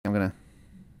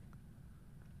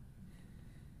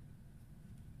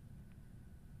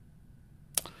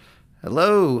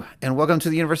Hello, and welcome to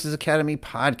the Universes Academy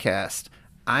podcast.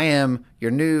 I am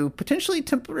your new, potentially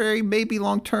temporary, maybe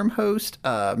long-term host,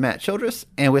 Matt Childress,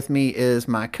 and with me is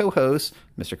my co-host,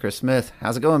 Mr. Chris Smith.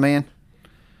 How's it going, man?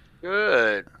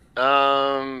 Good.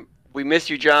 We miss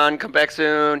you, John. Come back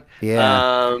soon.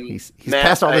 Yeah, he's Matt,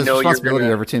 passed all I this know you're responsibility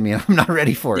gonna. over to me, and I'm not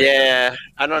ready for it. Yeah,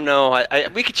 I don't know.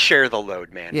 We could share the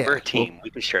load, man. Yeah, We're a team.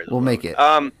 We can share the we'll make load.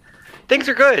 it. Things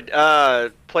are good.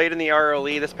 Played in the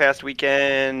RLE this past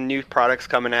weekend. New products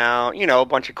coming out. A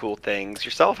bunch of cool things.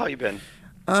 Yourself, how you been?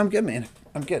 I'm good, man.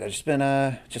 I'm good. I've just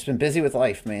been busy with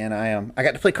life, man. I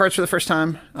got to play cards for the first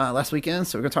time last weekend,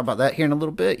 so we're gonna talk about that here in a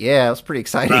little bit. Yeah, it was pretty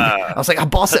exciting. I was like, I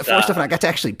bought set 4 stuff, and I got to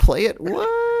actually play it.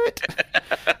 What?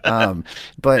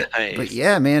 But Nice.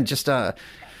 yeah, man, just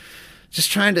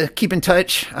trying to keep in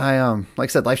touch. Like I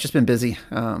said, life's just been busy.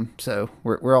 So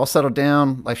we're all settled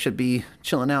down. Life should be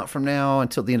chilling out from now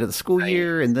until the end of the school Nice.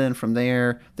 year, and then from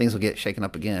there things will get shaken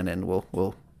up again, and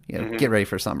we'll Mm-hmm. get ready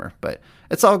for summer. But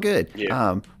it's all good.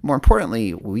 Yeah. More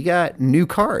importantly, we got new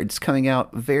cards coming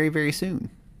out very, very soon.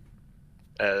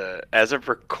 As of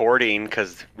recording,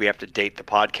 because we have to date the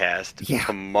podcast Yeah.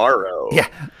 tomorrow. Yeah,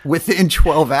 within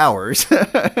 12 hours.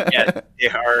 Yes, they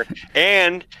are,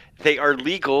 and they are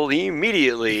legal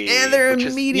immediately. And they're which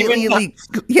is immediately even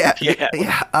legal. Yeah, Yeah,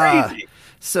 yeah. crazy.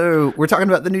 So we're talking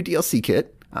about the new DLC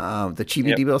kit, the Chibi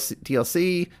Yep.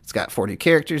 DLC. It's got 40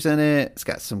 characters in it. It's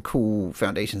got some cool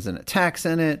foundations and attacks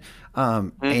in it.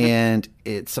 And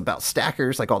it's about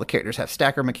stackers. Like all the characters have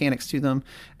stacker mechanics to them.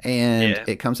 And Yeah.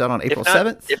 it comes out on If April not,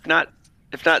 7th.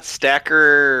 if not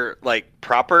stacker like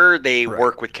proper, they Right.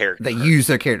 work with character. They cards. use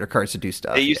their character cards to do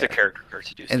stuff. They use yeah. their character cards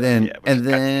to do stuff. And then yeah, which is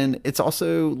kinda it's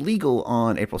also legal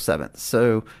on April 7th.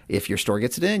 So if your store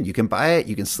gets it in, you can buy it,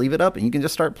 you can sleeve it up, and you can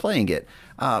just start playing it.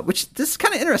 Which this is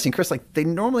kind of interesting, Chris. Like they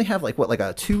normally have like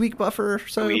a 2 week buffer or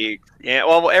so. Yeah,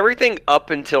 well, everything up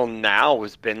until now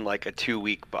has been like a 2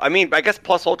 week. I mean, I guess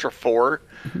Plus Ultra 4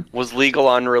 was legal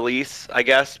on release, I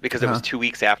guess, because it was 2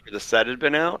 weeks after the set had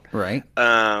been out. Right.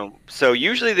 So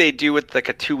usually they do with like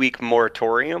a 2 week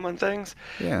moratorium on things.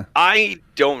 Yeah. I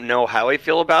don't know how I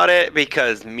feel about it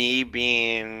because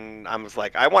I was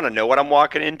like, I want to know what I'm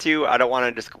walking into. I don't want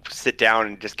to just sit down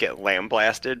and just get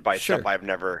lambasted by Sure. stuff I've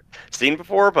never seen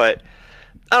before. But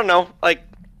I don't know. Like,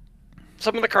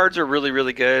 some of the cards are really,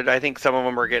 really good. I think some of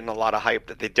them are getting a lot of hype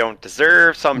that they don't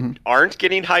deserve. Some aren't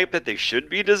getting hype that they should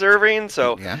be deserving.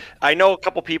 So Yeah. I know a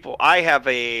couple people. I have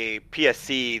a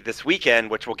PSC this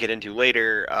weekend, which we'll get into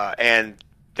later, and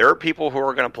there are people who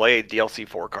are going to play DLC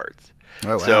 4 cards.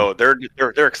 Oh, wow. So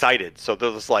they're excited. So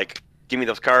they're just like, give me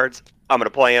those cards. I'm going to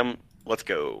play them. Let's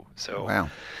go. So Wow.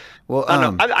 Well, I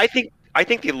don't know. I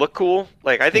think they look cool.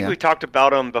 Like, I think Yeah. we talked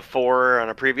about them before on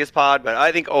a previous pod, but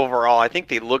I think overall, I think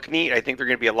they look neat. I think they're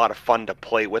going to be a lot of fun to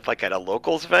play with, like at a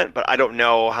locals event. But I don't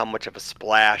know how much of a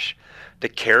splash the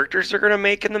characters are going to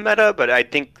make in the meta. But I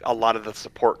think a lot of the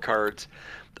support cards,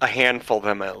 a handful of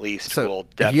them at least, so will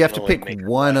if definitely you have to make pick a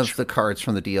one splash. of the cards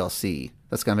from the DLC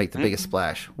that's going to make the biggest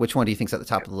splash, which one do you think's at the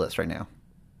top of the list right now?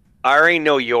 I already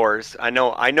know yours. I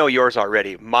know yours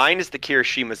already. Mine is the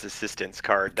Kirishima's Assistance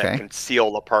card that Okay. can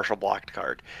seal a partial blocked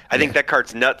card. I think that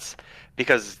card's nuts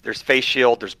because there's face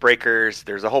shield, there's breakers,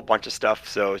 there's a whole bunch of stuff.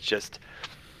 So it's just,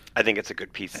 I think it's a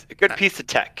good piece of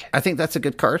tech. I think that's a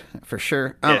good card for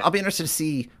sure. Yeah. I'll be interested to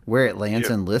see where it lands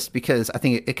Yeah. in list because I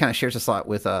think it kind of shares a slot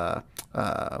with what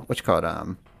you call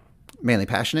it, Manly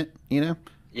Passionate.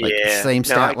 Like Yeah. same No,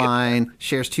 I stat get line,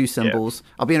 shares 2 symbols.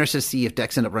 I'll be interested to see if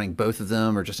decks end up running both of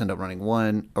them or just end up running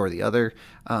one or the other.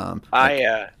 I'm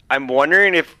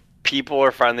wondering if people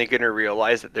are finally going to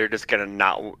realize that they're just going to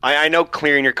not. I know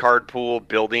clearing your card pool,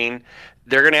 building,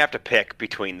 they're going to have to pick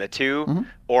between the two,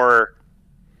 or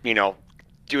do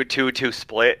a 2-2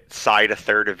 split, side a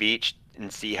third of each, and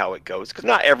see how it goes. Because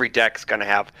not every deck's going to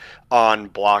have on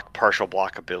block, partial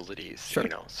block abilities. Sure.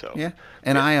 So Yeah,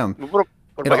 and What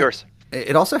about yours?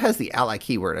 It also has the ally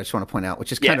keyword, I just want to point out,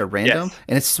 which is kind of random. yes.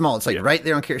 And it's small. It's like right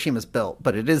there on Kirishima's belt,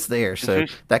 but it is there. So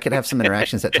that could have some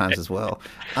interactions at times as well.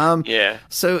 Yeah.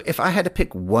 So if I had to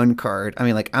pick one card, I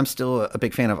mean, like, I'm still a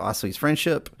big fan of Asui's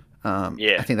Friendship.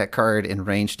 Yeah. I think that card in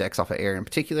range decks off of air in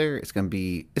particular, it's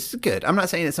good. I'm not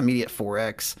saying it's immediate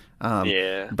 4X.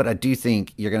 Yeah. But I do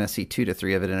think you're going to see 2 to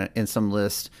 3 of it in some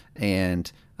list. And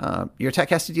your attack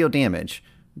has to deal damage.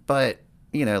 But,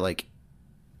 like,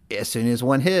 as soon as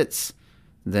one hits,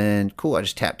 then cool, I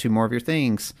just tap 2 more of your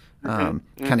things. Kind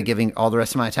of giving all the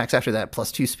rest of my attacks after that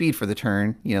plus 2 speed for the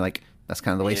turn. Like that's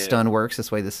kind of the way stun works.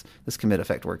 This way this commit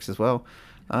effect works as well.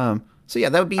 So yeah,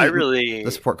 that would be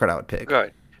the support card I would pick.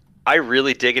 Good. I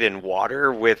really dig it in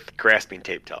water with grasping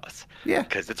tape toss. Yeah.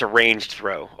 Because it's a ranged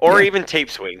throw, or Yeah. even tape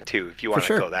swing too, if you For want to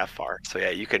sure. go that far. So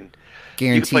yeah, you can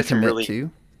Guarantee play some commit really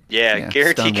too. Yeah.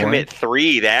 guarantee Stun one. commit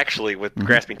three actually with Hmm.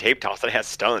 grasping tape toss that has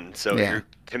stun. So if Yeah. you're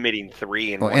committing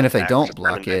three in Well, one and if they attack for don't the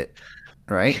block tournament,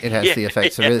 it, right, it has yeah, the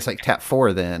effects of yeah, it's like tap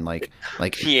four. Then like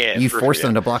yeah, you for force yeah,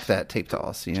 them to block that tape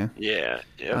toss. You know. yeah,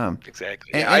 yep, Um,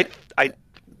 exactly. and, Yeah, and I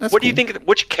that's what do you cool. think?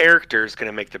 Which character is going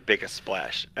to make the biggest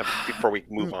splash before we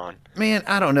move on? Man,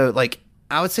 I don't know. Like,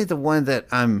 I would say the one that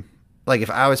I'm like, if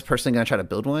I was personally going to try to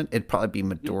build one, it'd probably be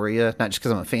Midoriya. Not just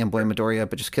because I'm a fanboy of Midoriya,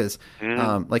 but just because,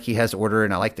 Mm-hmm. like, he has order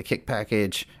and I like the kick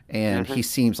package, and Mm-hmm. he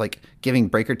seems like giving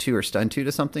Breaker 2 or Stun 2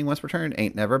 to something once per turn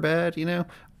ain't never bad, you know?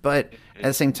 But at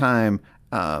the same time,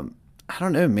 I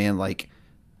don't know, man. Like,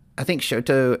 I think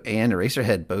Shoto and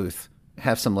Eraserhead both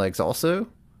have some legs also.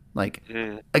 Like,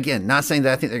 Mm-hmm. again, not saying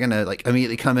that I think they're gonna like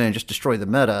immediately come in and just destroy the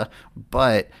meta,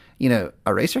 but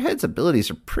Eraserhead's abilities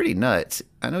are pretty nuts.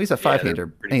 I know he's a Yeah, five they're hander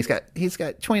and pretty good. he's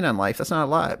got 29 life. That's not a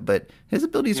lot, but his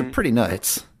abilities are Mm-hmm. pretty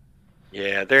nuts.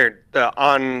 Yeah, they're the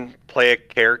on play a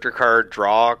character card,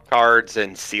 draw cards,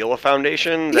 and seal a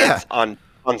foundation. Yeah, That's on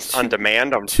two,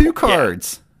 demand. two Yeah,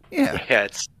 cards. Yeah, yeah,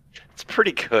 it's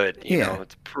pretty good. yeah,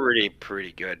 It's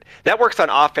pretty good. That works on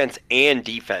offense and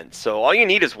defense. So all you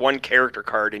need is one character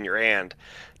card in your hand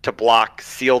to block,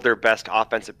 seal their best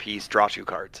offensive piece, draw two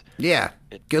cards. yeah.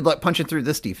 It, Good luck punching through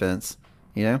this defense.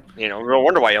 You know, no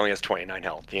wonder why he only has 29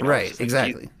 health. It's right? just like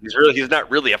Exactly. he's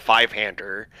not really a five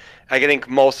hander. I think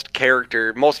most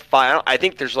five. I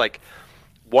think there's like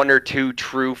one or two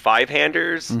true five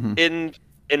handers Hmm.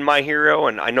 in My Hero,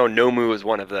 and I know Nomu is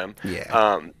one of them.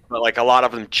 Yeah, But like a lot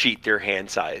of them cheat their hand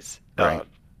size, right.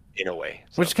 in a way.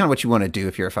 Which So is kind of what you want to do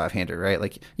if you're a five hander, right?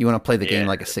 Like you want to play the game yeah,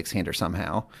 like a six hander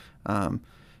somehow. Um,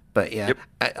 but yeah, yep.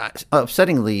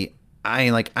 upsettingly, I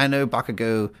know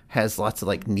Bakugo has lots of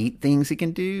like neat things he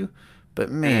can do, but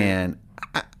Mm. man,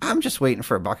 I'm just waiting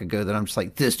for a Bakugo that I'm just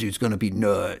like, this dude's gonna be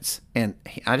nuts, and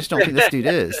I just don't think this dude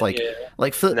is Yeah.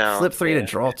 like No. flip three to Yeah.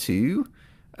 draw two.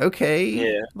 Okay,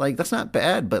 Yeah. like that's not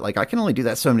bad, but like I can only do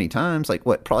that so many times. Like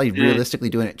what? Probably Mm. realistically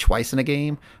doing it twice in a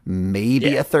game,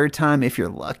 maybe Yeah. a third time if you're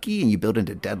lucky and you build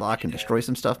into deadlock and destroy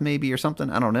some stuff, maybe or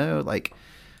something. I don't know. Like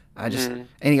I just Mm.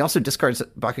 and he also discards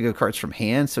Bakugo cards from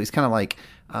hand, so he's kind of like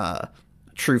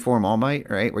True Form All Might,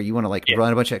 right? Where you want to like Yeah.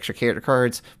 run a bunch of extra character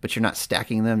cards, but you're not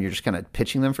stacking them. You're just kind of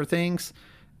pitching them for things,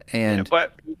 Yeah, and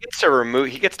but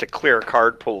he gets to clear a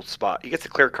card pool spot. He gets to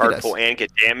clear he card does. pool and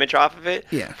get damage off of it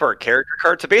Yeah, for a character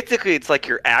card. So basically, it's like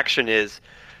your action is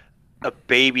a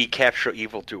baby capture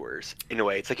evildoers in a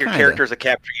way. It's like your kind of. character is a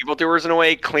capture evildoers in a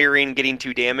way, clearing, getting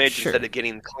two damage instead Sure. of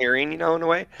getting clearing, in a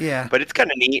way. Yeah. But it's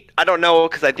kind of neat. I don't know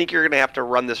because I think you're gonna have to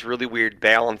run this really weird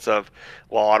balance of,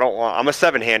 well, I'm a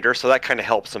seven hander, so that kind of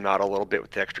helps him out a little bit with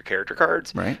the extra character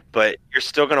cards. Right. But you're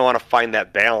still gonna want to find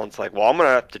that balance. Like, well, I'm gonna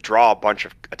have to draw a bunch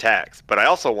of attacks, but I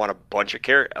also want a bunch of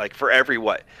character. Like for every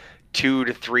 2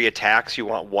 to 3 attacks, you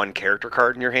want one character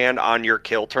card in your hand on your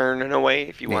kill turn in a way.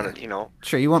 If you Yeah. want to,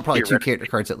 Sure, you want probably two theoretically.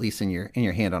 character cards at least in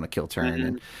your hand on a kill turn,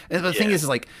 Mhm. and the thing Yeah. is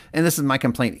like, and this is my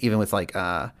complaint even with like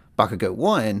Bakugo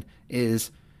One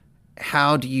is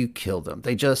how do you kill them?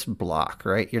 They just block,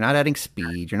 right? You're not adding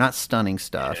speed. You're not stunning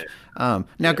stuff.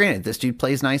 Now, granted, this dude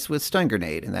plays nice with stun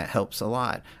grenade, and that helps a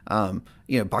lot.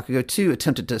 Bakugo 2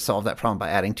 attempted to solve that problem by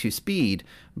adding 2 speed,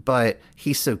 but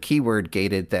he's so keyword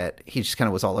gated that he just kind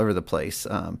of was all over the place.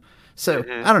 So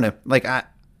I don't know. Like I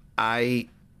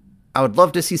I would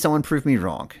love to see someone prove me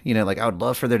wrong. Like I would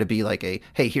love for there to be like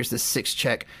hey, here's this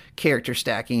 6-check character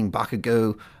stacking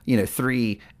Bakugo,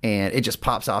 3, and it just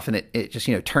pops off and it just,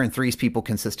 turn 3s people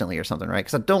consistently or something, right?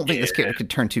 Because I don't think this character could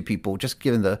turn 2 people just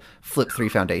given the flip 3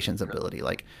 foundations ability.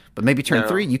 But maybe turn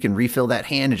 3, you can refill that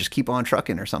hand and just keep on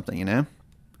trucking or something.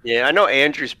 Yeah, I know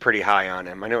Andrew's pretty high on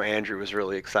him. I know Andrew was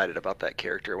really excited about that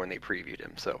character when they previewed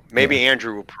him. So maybe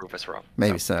Andrew will prove us wrong.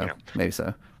 Maybe so. Maybe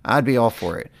so. I'd be all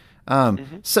for it.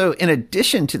 So in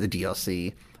addition to the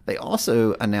DLC, they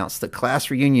also announced the class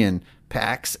reunion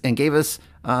packs and gave us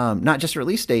not just a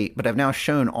release date, but have now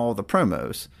shown all the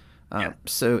promos.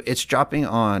 So it's dropping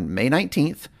on May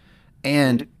 19th.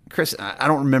 And Chris, I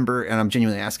don't remember, and I'm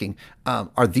genuinely asking,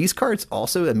 are these cards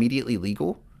also immediately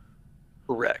legal?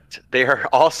 Correct. They are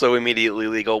also immediately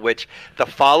legal, which the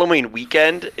following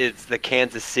weekend is the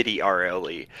Kansas City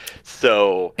RLE.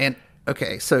 So And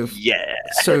okay, so yeah.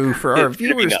 So for our It's gonna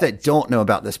be viewers that nuts. don't know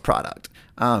about this product,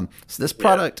 so this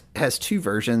product has 2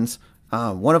 versions.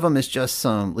 One of them is just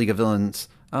some League of Villains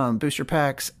booster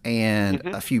packs and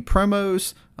a few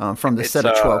promos from the set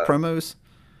of 12 promos.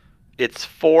 It's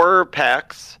 4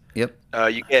 packs. Yep.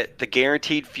 You get the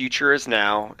guaranteed future is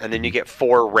now, and then you Mhm. get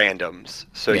 4 randoms.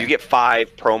 So you Yeah. get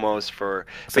 5 promos for,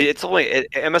 It's but like, it's only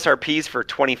MSRP's for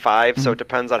 25. So mhm. it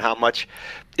depends on how much.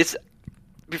 It's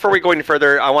before we go any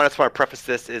further. I want to preface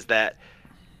this is that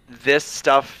this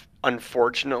stuff,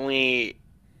 unfortunately,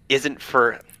 isn't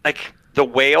for like the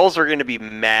whales are going to be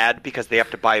mad because they have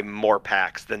to buy more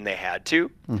packs than they had to.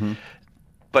 Mhm.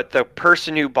 But the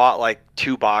person who bought like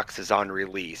 2 boxes on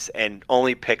release and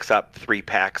only picks up 3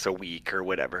 packs a week or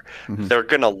whatever, Mhm. they're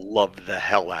gonna love the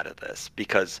hell out of this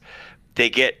because they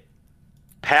get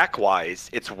pack wise,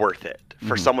 it's worth it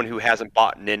for Mhm. someone who hasn't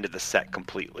bought into the set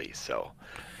completely. So,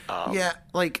 Yeah,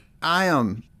 like I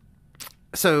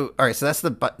So, all right, so that's the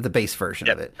base version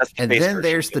yep, of it, that's the and base then version.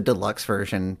 there's the deluxe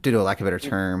version, due to a lack of a better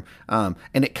term, and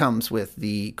it comes with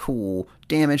the cool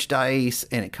damage dice,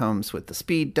 and it comes with the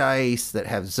speed dice that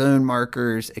have zone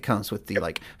markers. It comes with the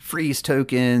like freeze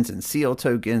tokens and seal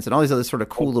tokens, and all these other sort of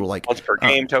cool little like Once per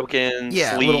game token,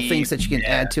 yeah, little sleeve. things that you can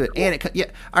Yeah, add to it. cool. And yeah,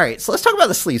 all right. So let's talk about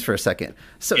the sleeves for a second.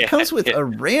 So it Yeah, comes with yeah. a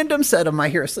random set of My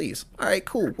Hero sleeves. All right,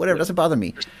 cool. Whatever, doesn't bother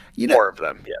me. You know, 4 of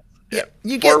them. Yeah, yeah, yeah.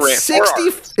 you get 4 4 60.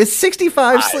 arms. It's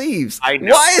 65 sleeves. I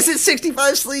know. Why is it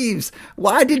 65 sleeves?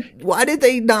 Why did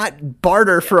they not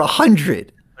barter for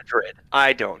 100? 100.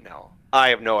 I don't know. I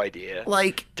have no idea.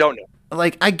 Like Don't know.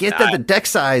 like I get that the deck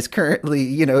size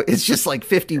currently, is just like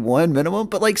 51 minimum,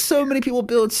 but like so many people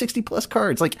build 60 plus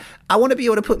cards. Like I want to be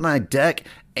able to put my deck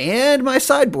and my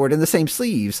sideboard in the same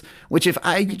sleeves, which if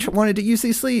I wanted to use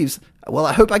these sleeves, well,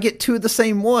 I hope I get 2 of the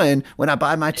same one when I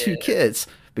buy my 2 kits,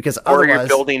 because Or you're otherwise,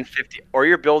 building 50, or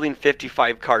you're building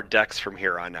 55 card decks from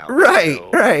here on out. right, So,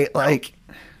 right. Like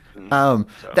so,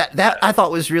 that I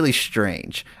thought was really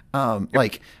strange.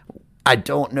 Like I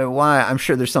don't know why. I'm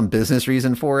sure there's some business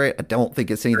reason for it. I don't think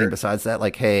it's anything besides that.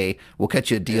 Like, hey, we'll cut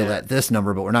you a deal at this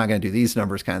number, but we're not going to do these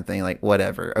numbers, kind of thing. Like,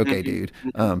 whatever. Okay, dude.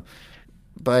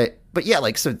 But yeah,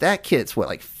 like, so that kit's what,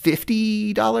 like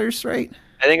 $50, right?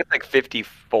 I think it's like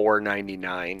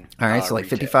 54.99. All right, so like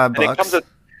retail. $55.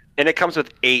 And it comes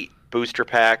with 8 booster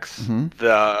packs. Mm-hmm.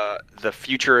 The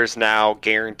future is now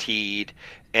guaranteed,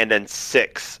 and then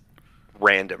 6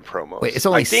 random promos. Wait, it's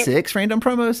only I think 6 random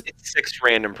promos? It's 6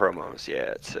 random promos.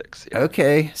 Yeah, it's 6. Yeah.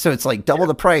 Okay, so it's like double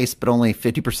the price, but only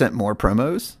 50% more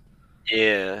promos?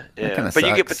 Yeah, That yeah. kinda But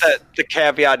you get, but sucks. the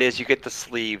caveat is you get the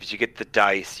sleeves, you get the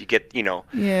dice, you get,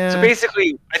 Yeah. So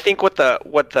basically, I think what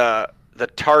the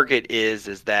target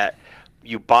is that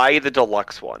you buy the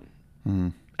deluxe one,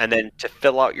 Mhm. and then to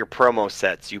fill out your promo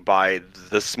sets, you buy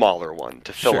the smaller one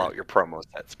to fill Sure. out your promo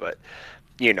sets. But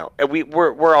and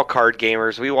we're all card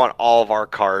gamers. We want all of our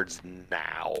cards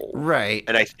now. Right.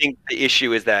 And I think the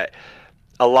issue is that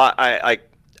a lot.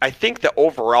 I think the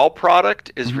overall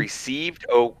product is Mhm. received.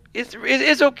 Is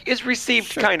received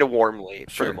Sure. kind of warmly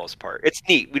for the Sure. most part. It's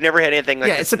neat. We never had anything like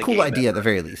Yeah, this it's a in the cool game idea at ever. the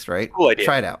very least, right? Cool idea.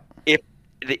 Try it out. If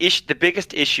the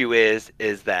biggest issue is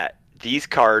that these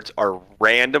cards are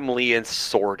randomly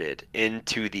assorted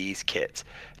into these kits.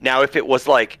 Now, if it was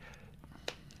like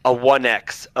a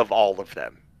 1x of all of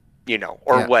them,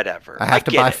 or Yeah. whatever, I have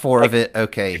to get buy it. 4 Like, of it.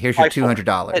 Okay, here's buy your 4.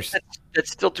 $200.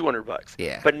 That's still $200.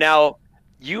 Yeah. But now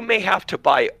you may have to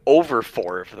buy over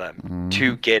 4 of them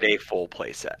to Mhm. get a full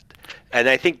playset. And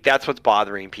I think that's what's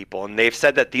bothering people. And they've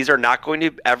said that these are not going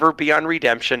to ever be on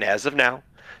redemption as of now.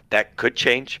 That could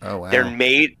change. Oh, wow.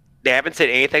 They haven't said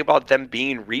anything about them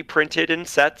being reprinted in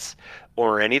sets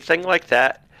or anything like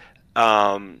that.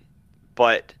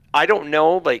 But I don't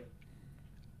know, like,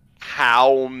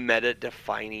 how meta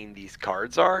defining these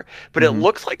cards are, but it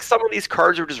looks like some of these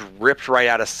cards are just ripped right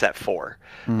out of set 4.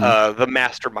 The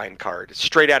Mastermind card,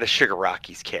 straight out of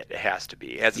Shigaraki's kit. It has to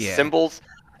be. It has Yeah. symbols.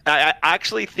 I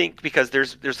actually think, because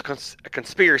there's a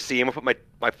conspiracy. I'm gonna put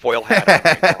my foil hat on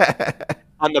right now.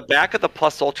 On the back of the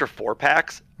Plus Ultra 4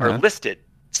 packs are listed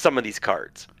some of these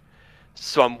cards.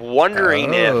 So I'm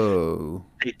wondering if Oh.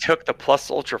 they took the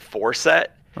Plus Ultra 4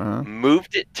 set, Uh-huh.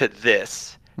 moved it to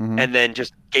this, and then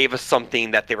just gave us something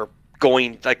that they were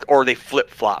going, like, or they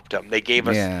flip-flopped them. They gave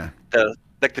us Yeah. the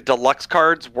deluxe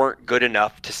cards weren't good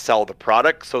enough to sell the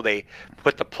product, so they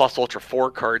put the Plus Ultra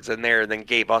 4 cards in there and then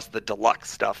gave us the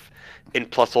deluxe stuff in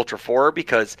Plus Ultra 4,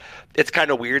 because it's kind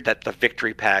of weird that the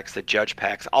victory packs, the judge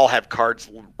packs, all have cards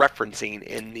referencing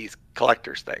in these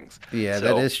collectors things. Yeah, So,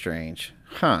 that is strange.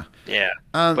 Huh. Yeah.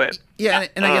 But yeah,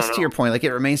 and I guess don't to your know. point, like,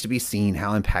 it remains to be seen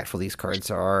how impactful these cards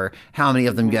are, how many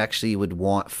of them you actually would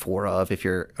want 4 of if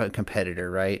you're a competitor,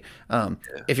 right?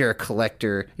 If you're a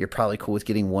collector, you're probably cool with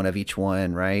getting 1 of each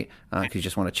one, right? Because you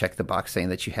just want to check the box saying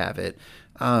that you have it.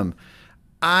 I'm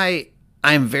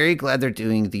very glad they're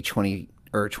doing the $20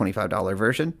 or $25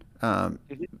 version,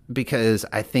 because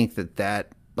I think that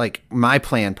like my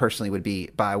plan personally would be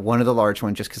buy one of the large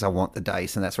ones just because I want the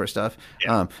dice and that sort of stuff.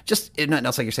 Yeah. Just if nothing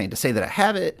else, like you're saying, to say that I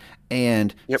have it,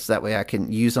 and so that way I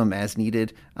can use them as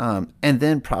needed. And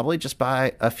then probably just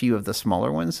buy a few of the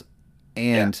smaller ones,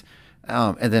 and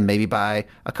then maybe buy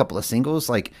a couple of singles.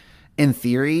 Like in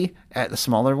theory, at the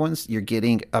smaller ones, you're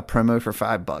getting a promo for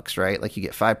 $5, right? Like you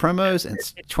get 5 promos and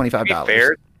it's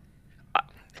 $25.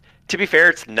 To be fair,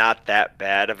 it's not that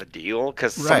bad of a deal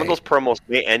because some of those promos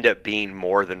may end up being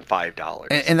more than $5.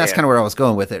 And that's kind of where I was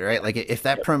going with it, right? Like if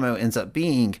that promo ends up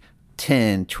being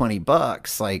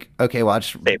 $10-$20, like, okay, well, I'd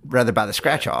just rather buy the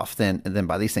scratch off than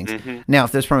buy these things. Now,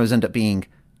 if those promos end up being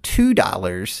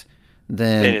 $2,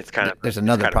 then it's there's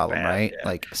another problem, right? Yeah.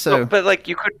 Like but like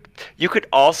you could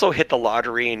also hit the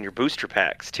lottery in your booster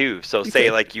packs too. So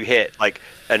say like you hit like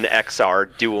an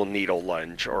XR dual needle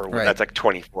lunge, or that's like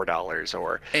 $24,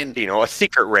 or a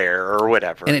secret rare or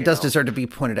whatever. And it does deserve to be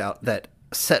pointed out that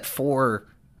set 4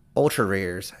 ultra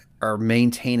rares are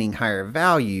maintaining higher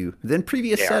value than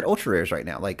previous set ultra rares right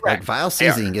now. Like Vile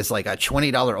Seizing is like a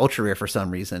 $20 ultra rare for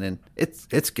some reason, and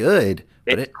it's good.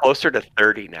 It's closer to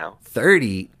 30 now.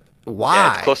 30. Why?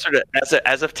 Yeah, it's closer to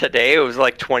as of today. It was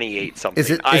like 28 something.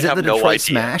 Is it the Detroit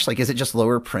Smash? Like, is it just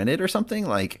lower printed or something?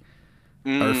 Like,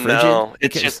 no,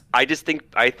 it's just. I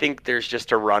think there's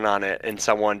just a run on it, and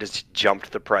someone just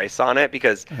jumped the price on it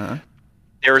because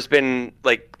there's been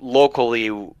like locally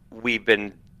we've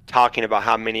been talking about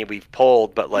how many we've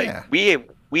pulled, but like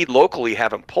we locally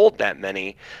haven't pulled that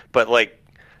many, but like.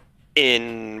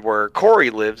 In where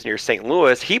Corey lives near St.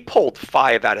 Louis, he pulled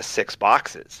 5 out of 6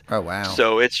 boxes. Oh wow!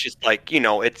 So it's just like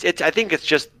it's. I think it's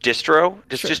just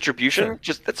distribution. Sure.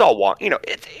 Just that's all.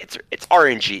 It's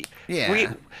RNG.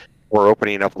 Yeah. We're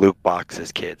opening up loot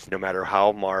boxes, kids. No matter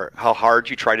how hard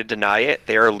you try to deny it,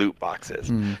 they are loot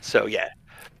boxes. So yeah.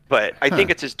 But I think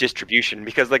it's just distribution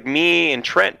because like me and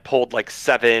Trent pulled like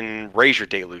 7 Razor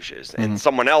Deluges, and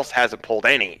someone else hasn't pulled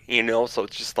any. So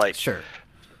it's just like sure.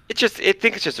 I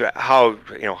think it's just how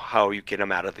you get them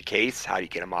out of the case, how you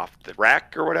get them off the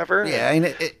rack or whatever. Yeah,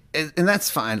 and that's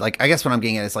fine. Like I guess what I'm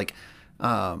getting at is like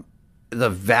the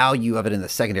value of it in the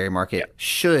secondary market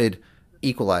should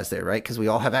equalize there, right? Because we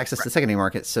all have access to the secondary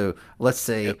market. So let's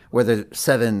say whether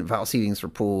 7 Vile Seedings were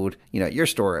pulled, at your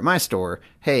store, at my store,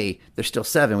 hey, there's still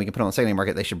 7. We can put on the secondary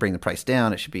market. They should bring the price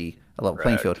down. It should be a level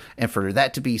playing field. And for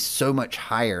that to be so much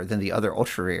higher than the other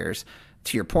ultra rares.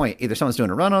 To your point, either someone's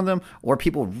doing a run on them or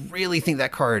people really think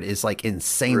that card is like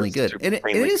insanely good. And it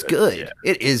is good. Yeah.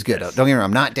 It is good. Yes. Don't get me wrong.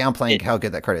 I'm not downplaying how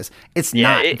good that card is. It's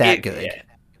not that good. Yeah.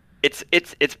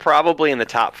 It's probably in the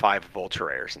top 5 of ultra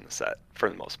rares in the set for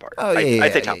the most part. Oh yeah,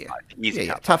 I'd say top 5. Easy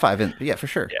top 5. For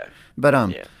sure. Yeah. But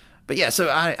yeah. So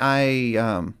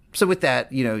so with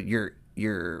that,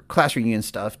 your class reunion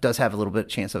stuff does have a little bit of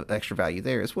chance of extra value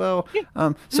there as well.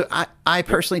 Yeah. So I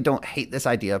personally don't hate this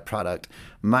idea of product.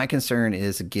 My concern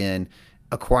is, again,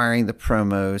 acquiring the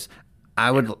promos.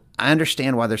 I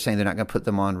understand why they're saying they're not going to put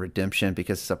them on redemption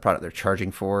because it's a product they're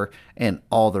charging for, and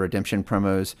all the redemption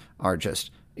promos are just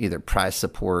either prize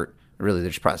support. Really, they're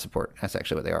just prize support. That's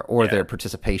actually what they are, or their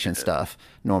participation stuff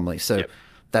normally. So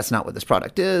that's not what this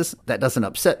product is. That doesn't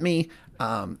upset me.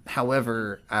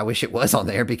 However, I wish it was on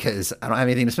there because I don't have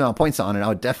anything to spend my points on, and I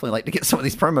would definitely like to get some of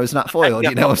these promos not foiled.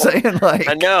 You know what I'm saying? Like,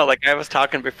 I know. Like I was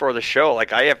talking before the show.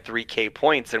 Like I have 3K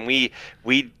points, and we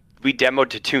demoed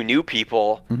to 2 new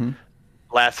people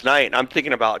last night. And I'm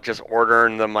thinking about just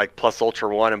ordering them like plus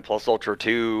Ultra 1 and plus Ultra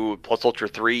 2, plus Ultra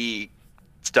 3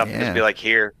 stuff. Yeah. Just be like,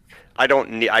 here. I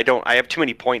have too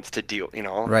many points to deal,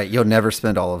 Right. You'll never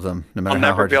spend all of them, no matter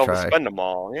how hard you try. I'll never be able to spend them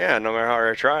all. Yeah, no matter how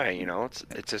hard I try,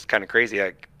 It's just kind of crazy.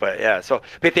 But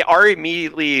they are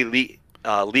immediately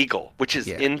legal, which is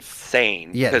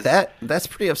insane. Yeah, that's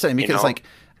pretty upsetting because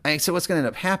so what's going to end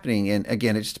up happening, and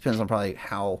again, it just depends on probably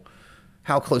how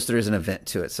close there is an event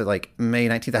to it. So like May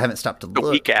 19th, I haven't stopped to look.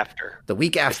 The week after. The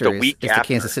week after is the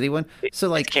Kansas City one. So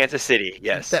like it's Kansas City,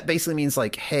 yes. That basically means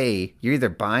like, hey, you're either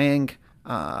buying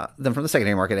them from the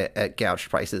secondary market at gouged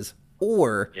prices,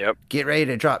 or get ready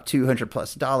to drop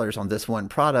 $200+ on this one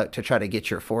product to try to get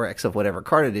your 4x of whatever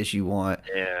card it is you want.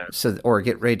 Yeah. So, or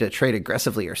get ready to trade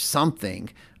aggressively or something.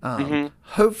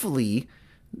 Hopefully,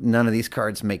 none of these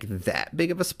cards make that big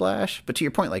of a splash. But to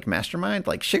your point, like Mastermind,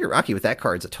 like Shigaraki with that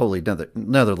card's a totally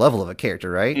another level of a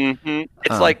character, right?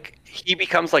 It's like he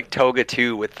becomes like Toga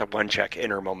 2 with the 1-check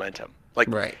inner momentum. Like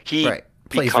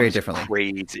plays very differently.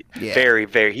 Crazy. Yeah. Very,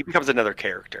 very. He becomes another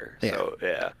character. Yeah. So,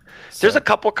 yeah. There's a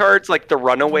couple cards, like the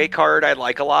Runaway card I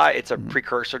like a lot. It's a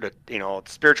precursor to,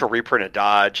 Spiritual Reprint of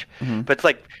Dodge. Mm-hmm. But it's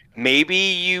like, maybe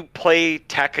you play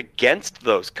tech against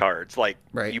those cards. Like,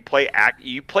 right. you play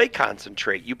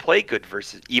Concentrate. You play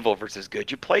Evil versus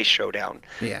Good. You play Showdown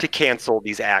to cancel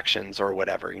these actions or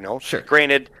whatever, Sure.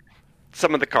 Granted,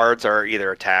 some of the cards are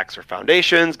either attacks or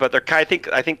foundations, but they're I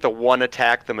think the one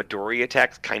attack, the Midori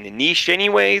attack's kind of niche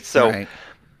anyway. So, right.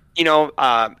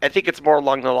 I think it's more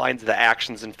along the lines of the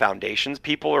actions and foundations.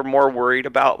 People are more worried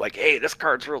about, like, hey, this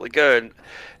card's really good.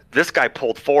 This guy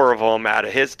pulled 4 of them out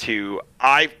of his 2.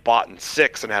 I've bought in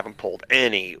 6 and haven't pulled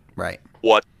any. Right.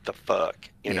 What the fuck?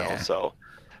 You know, so.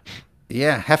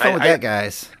 Yeah, have fun with that,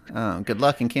 guys. Good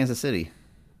luck in Kansas City.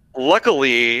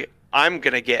 Luckily, I'm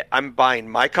buying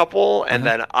my couple, and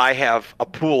then I have a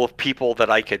pool of people that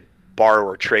I could borrow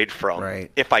or trade from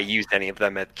if I used any of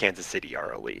them at Kansas City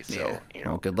RLE. So,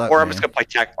 well, good luck. Or I'm just gonna play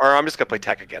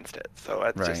tech against it. So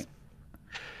that's just.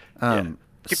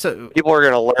 So people are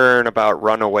going to learn about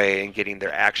Runaway and getting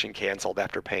their action canceled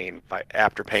after paying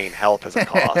health as a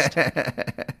cost.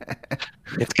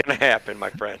 It's going to happen, my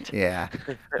friend. Yeah,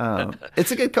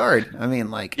 it's a good card. I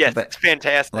mean, like, it's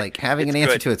fantastic. Like having an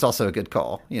answer to it's also a good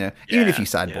call. Even if you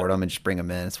sideboard them and just bring them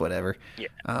in, it's whatever.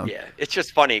 Yeah, it's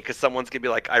just funny because someone's going to be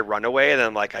like, I run away, and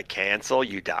then like I cancel,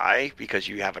 you die because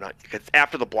you have because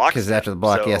after the block. Because after the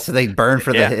block, so they burn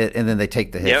for the hit and then they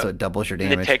take the hit, so it doubles your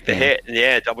damage. And they take the hit,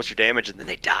 it doubles your damage, and then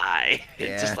they die.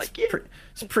 It's just like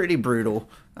it's pretty brutal.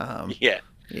 Yeah,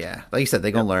 like you said,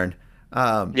 they're gonna learn.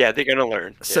 They're gonna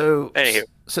learn. So anywho,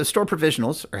 store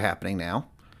provisionals are happening now.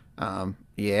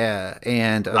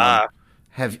 And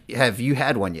have you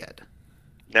had one yet?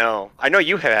 No, I know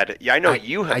you had. Yeah, I know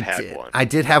you have had one. I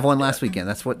did have one last weekend.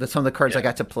 That's some of the cards I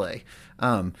got to play.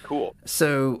 Cool.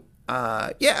 So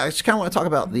I just kind of want to talk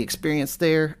about the experience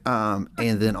there, and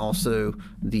then also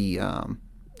the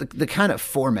kind of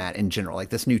format in general, like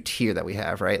this new tier that we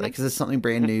have, right? Like, 'cause this is something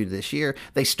brand new this year.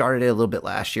 They started it a little bit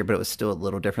last year, but it was still a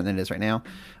little different than it is right now.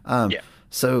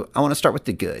 So I want to start with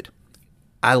the good.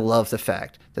 I love the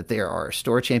fact that there are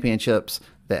store championships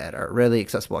that are really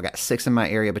accessible. I got 6 in my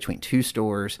area between 2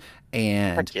 stores,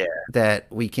 and that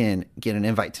we can get an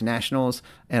invite to nationals,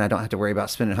 and I don't have to worry about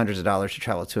spending hundreds of dollars to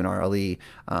travel to an RLE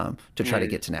to try to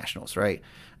get to nationals, right?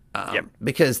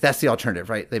 Because that's the alternative,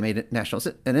 right? They made it nationals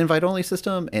an invite-only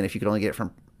system, and if you could only get it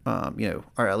from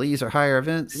RLEs or higher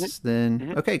events,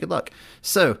 then okay, good luck.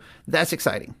 So that's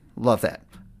exciting. Love that.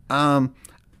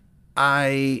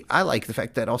 I like the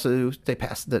fact that also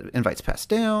the invites passed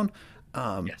down.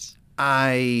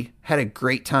 I had a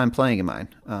great time playing in mine.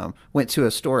 Went to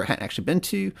a store I hadn't actually been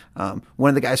to. One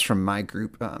of the guys from my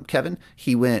group, Kevin,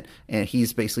 he went and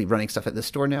he's basically running stuff at this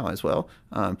store now as well.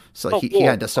 He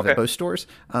had stuff at both stores.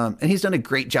 And he's done a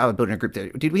great job of building a group there.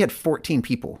 Dude, we had 14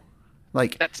 people.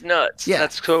 Like, that's nuts. Yeah,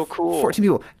 that's so cool. 14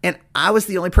 people, and I was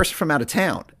the only person from out of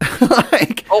town.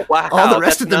 Like, oh wow, all the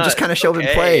rest of them just kind of show up and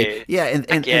play. Yeah,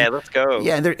 and let's go.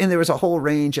 Yeah, and there was a whole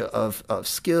range of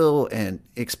skill and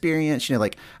experience.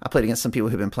 Like, I played against some people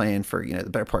who've been playing for the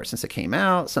better part since it came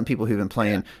out. Some people who've been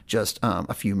playing just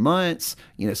a few months.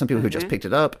 Some people who just picked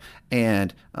it up,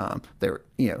 and they were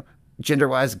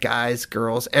gender-wise, guys,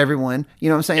 girls, everyone, you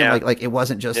know what I'm saying? Yeah. Like it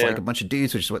wasn't just like a bunch of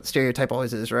dudes, which is what the stereotype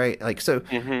always is, right? Like, so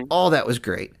all that was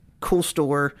great. Cool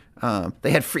store. They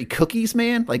had free cookies,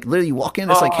 man. Like, literally you walk in,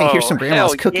 it's like, hey, here's some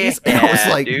grandma's cookies. And I was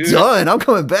like, done. I'm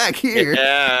coming back here.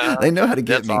 Yeah. They know how to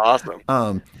get me. That's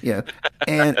awesome.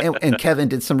 And Kevin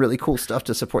did some really cool stuff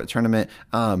to support the tournament.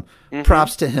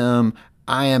 Props to him.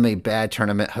 I am a bad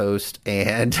tournament host,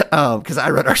 and because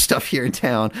I run our stuff here in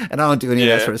town, and I don't do any of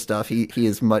that sort of stuff. He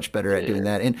is much better at doing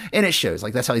that, and it shows.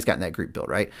 Like, that's how he's gotten that group built,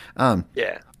 right?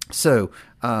 So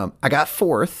I got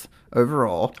 4th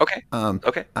overall. Okay.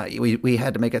 We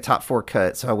had to make a top 4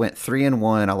 cut, so I went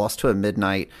 3-1. I lost to a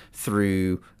midnight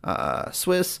through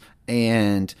Swiss,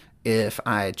 and if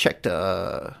I checked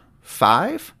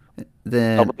 5.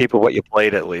 Then tell the people what you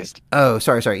played at least. Oh,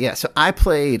 sorry. Yeah, so I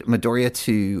played Midoriya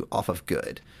 2 off of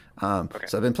Good. So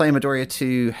I've been playing Midoriya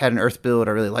 2, had an Earth build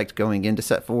I really liked going into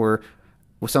set 4.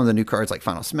 With some of the new cards like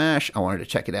Final Smash, I wanted to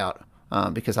check it out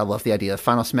because I love the idea of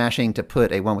Final Smashing to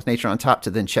put a one with nature on top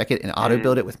to then check it and auto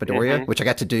build it with Midoriya, which I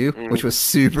got to do, which was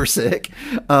super sick.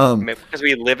 Because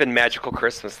we live in magical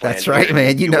Christmas land. That's right,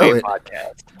 man. You know it.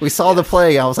 Podcast. We saw the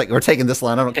play. I was like, we're taking this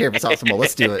line. I don't care if it's optimal.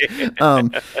 Let's do it.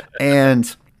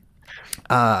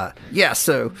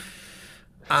 So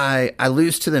I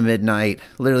lose to the midnight.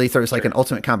 Literally throws like an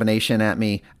ultimate combination at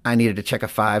me. I needed to check a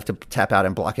 5 to tap out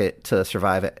and block it to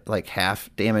survive at like half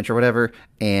damage or whatever.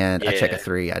 And I check a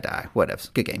 3, I die. Whatever.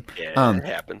 Good game. Yeah, it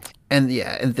happens. And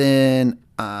then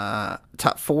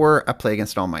top 4, I play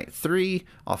against All Might 3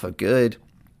 off of good.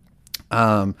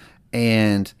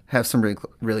 And have some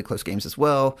really close games as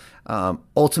well.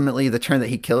 Ultimately, the turn that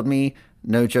he killed me,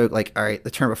 no joke. Like, all right,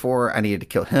 the turn before, I needed to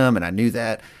kill him, and I knew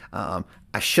that.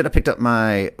 I should have picked up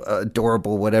my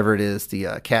adorable, whatever it is,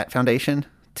 the cat foundation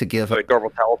to give adorable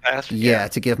telepath. Yeah,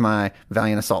 to give my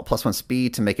Valiant Assault +1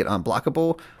 speed to make it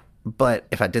unblockable. But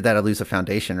if I did that, I'd lose a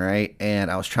foundation, right? And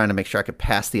I was trying to make sure I could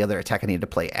pass the other attack I needed to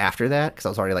play after that because I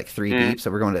was already like 3 deep. So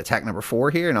we're going to attack number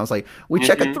 4 here. And I was like, we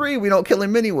check a 3, we don't kill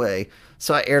him anyway.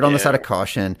 So I erred on the side of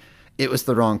caution. It was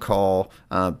the wrong call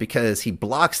because he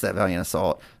blocks that Valiant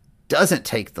Assault, doesn't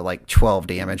take the like 12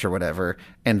 damage or whatever,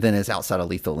 and then is outside of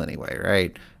lethal anyway,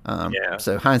 right?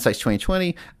 So hindsight's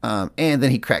 2020. And then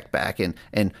he cracked back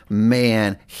and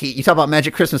man, you talk about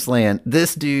Magic Christmas Land.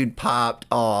 This dude popped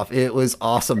off. It was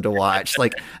awesome to watch.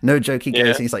 Like, no joke, he goes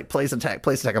and he's like, place attack.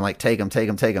 I'm like, take him.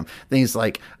 Then he's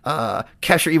like,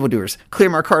 capture evildoers, clear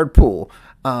my card pool.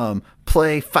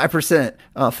 Play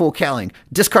 5% full cowling,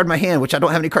 discard my hand, which I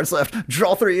don't have any cards left,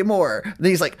 draw 3 more. Then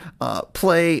he's like,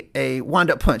 play a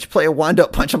wind up punch.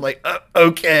 I'm like,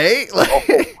 okay. Like,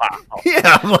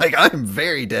 yeah, I'm like, I'm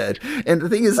very dead. And the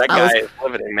thing is, that guy is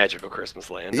living in magical Christmas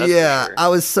land. That's yeah, for sure. I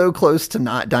was so close to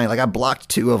not dying. Like, I blocked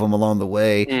 2 of them along the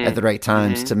way at the right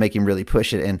times to make him really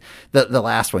push it. And the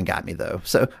last one got me though.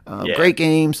 So great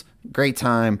games, great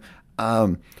time.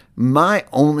 My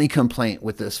only complaint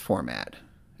with this format,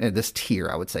 this tier,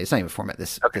 I would say, it's not even a format,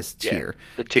 this tier.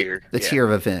 The tier. The tier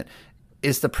of event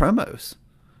is the promos.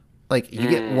 Like, you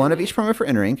get 1 of each promo for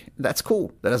entering. That's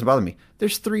cool. That doesn't bother me.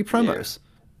 There's 3 promos.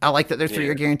 I like that there's 3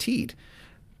 are guaranteed.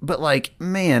 But, like,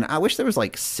 man, I wish there was,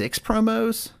 like, 6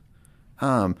 promos.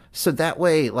 So that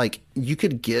way, like, you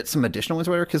could get some additional ones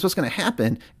or whatever. Because what's going to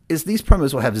happen is these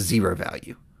promos will have 0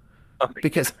 value.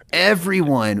 Because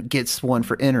everyone gets 1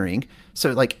 for entering.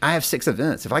 So, like, I have 6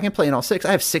 events. If I can play in all 6,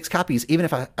 I have 6 copies, even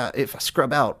if I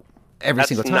scrub out every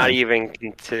single time. That's not even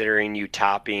considering you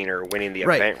topping or winning the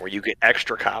event where you get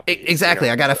extra copies. Exactly.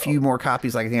 I got a few more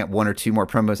copies. Like, I think I got 1 or 2 more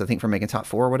promos, I think, for making top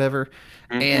 4 or whatever.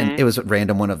 And it was a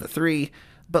random one of the 3.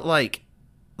 But, like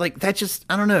that just,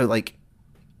 I don't know, like,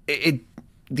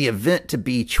 the event to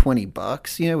be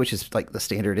 $20, you know, which is, like, the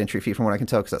standard entry fee from what I can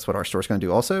tell, because that's what our store's going to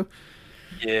do also.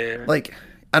 Yeah. Like,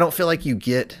 I don't feel like you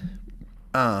get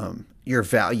your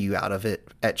value out of it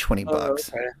at $20. Okay.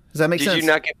 Does that make sense? Did you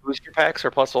not get booster packs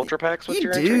or plus ultra packs with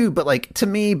your entry? You do, but like, to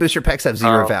me, booster packs have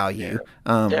 0 value.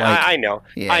 I know.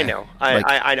 Yeah, I know.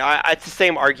 I know. It's the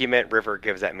same argument River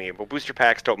gives at me. But booster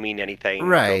packs don't mean anything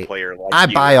to a player like I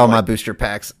you. buy all my booster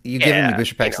packs. You giving me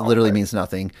booster packs literally means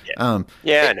nothing. I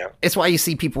know. It's why you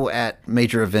see people at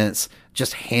major events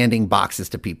just handing boxes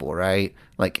to people, right?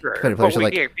 Like, players are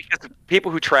like, because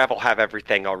people who travel have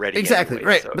everything already. Exactly,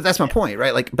 anyway, right. So, but that's my point,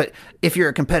 right? Like, but if you're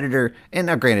a competitor, and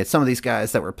now granted, some of these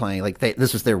guys that were playing, like,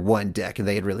 this was their one deck, and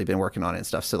they had really been working on it and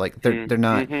stuff. So, like, they're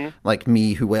not like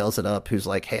me, who whales it up, who's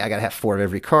like, hey, I gotta have 4 of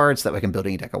every card so that way I can build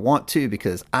any deck I want to,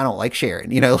 because I don't like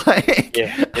sharing, you know, like.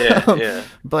 Yeah.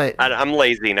 But I'm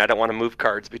lazy and I don't want to move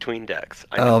cards between decks.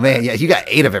 Man, yeah, you got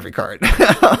 8 of every card.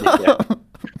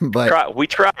 But we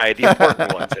try the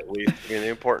important ones, at least. The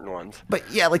important ones. But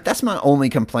yeah, like, that's my only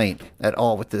complaint at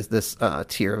all with this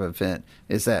tier of event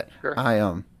is that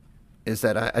I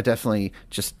definitely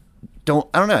just I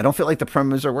don't know. I don't feel like the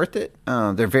promos are worth it.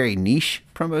 They're very niche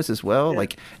promos as well.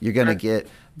 Like, you're gonna get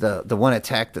the one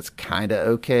attack that's kind of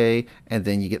okay, and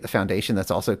then you get the foundation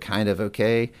that's also kind of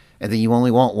okay, and then you only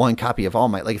want 1 copy of All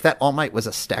Might. Like, if that All Might was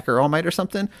a stacker All Might or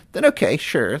something, then okay,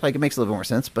 sure, like, it makes a little bit more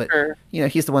sense. But you know,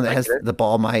 he's the one that has the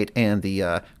Ball Might and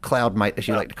the Cloud Might, as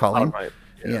you like to call him.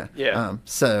 Yeah.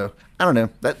 So I don't know.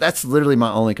 That's literally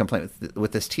my only complaint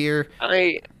with this tier.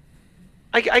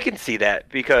 I can see that,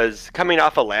 because coming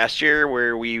off of last year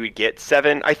where we would get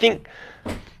 7, I think,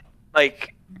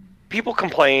 like, people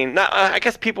complain. I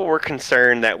guess people were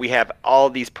concerned that we have all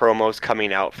these promos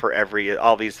coming out for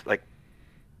all these, like,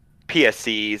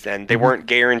 PSCs, and they weren't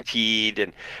guaranteed.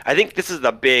 And I think this is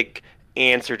the big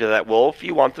answer to that. Well, if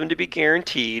you want them to be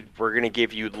guaranteed, we're going to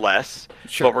give you less,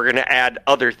 but we're going to add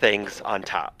other things on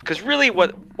top. Because really,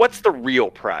 what's the real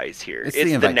prize here? It's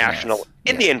the national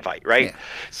the invite, right? Yeah.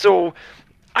 So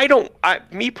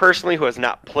me personally, who has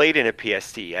not played in a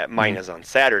PSC yet, mine is on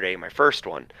Saturday, my first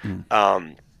one.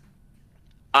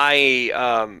 I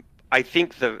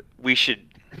think we should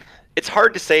it's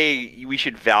hard to say we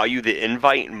should value the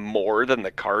invite more than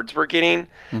the cards we're getting,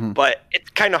 but it's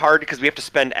kind of hard because we have to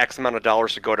spend X amount of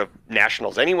dollars to go to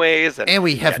nationals anyways, and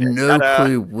we have no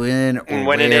clue when or when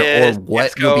where it is, or what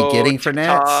Disco, you'll be getting for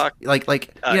Nats. TikTok,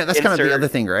 Like that's kind of the other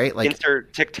thing, right? Like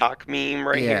insert TikTok meme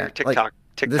right here. TikTok.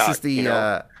 This is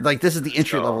the this is the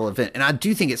entry level event, and I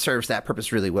do think it serves that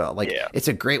purpose really well. Like it's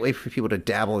a great way for people to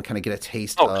dabble and kind of get a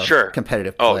taste of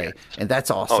competitive play, and that's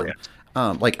awesome.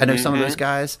 Like I know some of those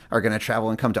guys are going to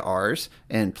travel and come to ours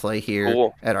and play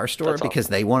here at our store because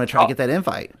they want to try to get that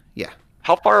invite. Yeah.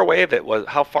 How far away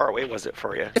was it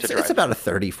for you? It's about a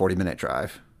 30-40 minute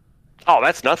drive. Oh,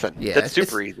 that's nothing. Yeah, that's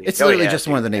super easy. It's literally just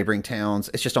one of the neighboring towns.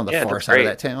 It's just on the far side of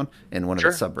that town in one of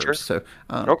the suburbs. So,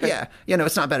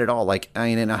 it's not bad at all. Like, I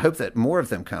mean, and I hope that more of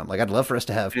them come. Like, I'd love for us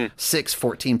to have 6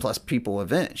 14+ people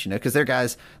events, because they're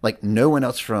guys, like, no one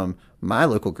else from my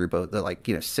local group,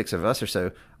 the 6 of us or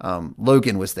so.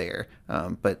 Logan was there,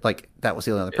 but like that was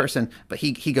the only other person. But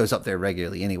he goes up there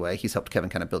regularly anyway. He's helped Kevin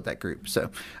kind of build that group.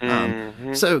 So,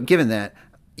 so given that,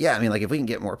 I mean, like if we can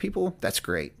get more people, that's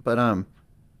great. But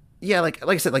yeah, like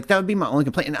I said, like that would be my only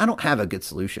complaint, and I don't have a good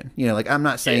solution. Like I'm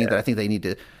not saying that I think they need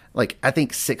to. Like I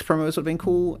think 6 promos would have been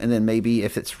cool, and then maybe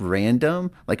if it's random,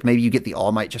 like maybe you get the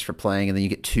All Might just for playing, and then you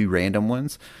get 2 random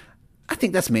ones. I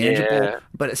think that's manageable,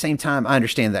 but at the same time, I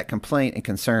understand that complaint and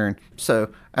concern. So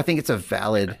I think it's a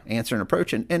valid answer and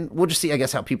approach, and we'll just see, I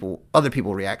guess, how other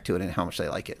people react to it and how much they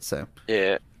like it. So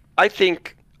I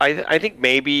think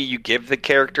maybe you give the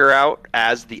character out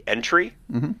as the entry.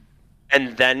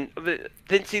 And then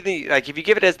see if you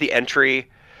give it as the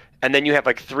entry, and then you have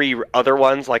like 3 other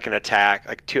ones, like an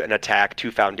attack,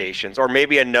 2 foundations, or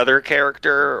maybe another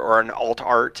character or an alt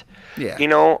art. Yeah.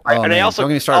 I also don't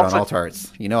get me started on alt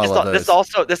arts. I love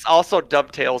those. This also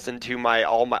dovetails into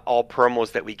all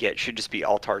promos that we get should just be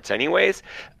alt arts anyways,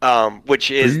 which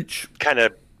is kind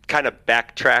of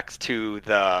backtracks to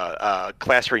the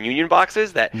class reunion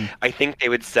boxes that I think they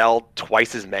would sell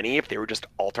twice as many if they were just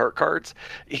alt art cards.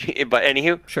 But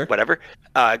anywho, sure, whatever.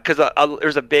 Because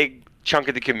there's a big chunk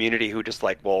of the community who just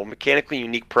like, well, mechanically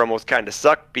unique promos kind of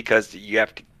suck because you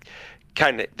have to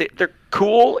they're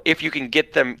cool if you can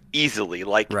get them easily,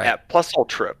 like at Plus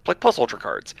Ultra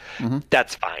cards.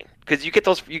 That's fine because you get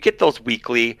those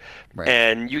weekly,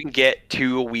 and you can get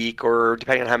 2 a week, or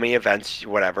depending on how many events,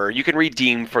 whatever, you can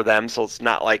redeem for them, so it's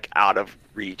not like out of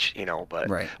reach, but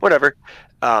whatever.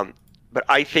 But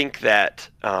I think that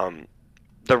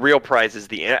the real prize is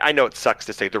I know it sucks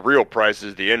to say the real prize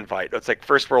is the invite. It's like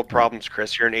first world problems,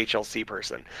 Chris. You're an HLC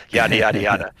person. Yada, yada,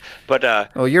 yada. But,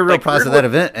 your real prize of that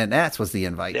event and Nats was the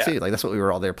invite too. Like that's what we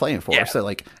were all there playing for. So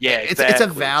like, it's a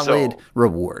valid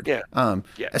reward.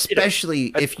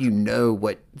 Especially if you know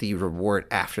what the reward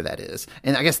after that is.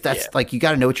 And I guess that's like, you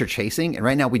got to know what you're chasing. And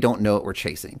right now we don't know what we're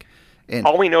chasing. And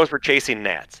all we know is we're chasing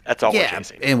Nats. That's all we're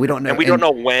chasing. And we don't know. And we don't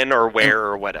know when or where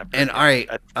or whatever. And all right,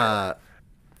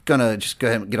 gonna just go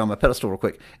ahead and get on my pedestal real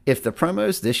quick. If the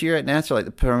promos this year at Nats are like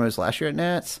the promos last year at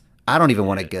Nats, I don't even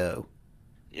want to go.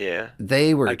 Yeah.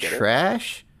 They were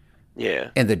trash. Yeah.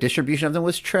 And the distribution of them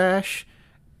was trash.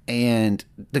 And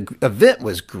the event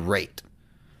was great.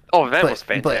 Oh, that was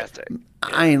fantastic.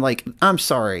 But, I mean, like, I'm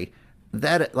sorry.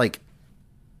 That, like,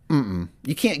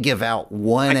 you can't give out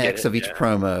 1x of each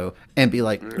promo and be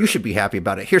like, you should be happy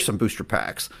about it. Here's some booster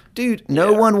packs. Dude,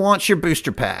 no one wants your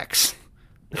booster packs.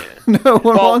 No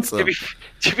one wants them.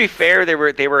 To be fair, they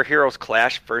were Heroes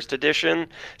Clash First Edition,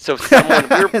 so someone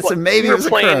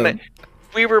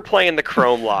we were playing the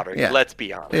Chrome lottery. Yeah. Let's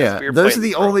be honest. Yeah, those are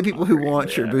the only people who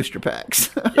want your booster packs.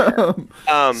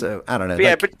 So I don't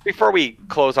know. But before we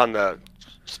close on the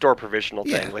store provisional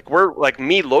thing,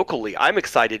 me locally, I'm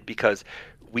excited because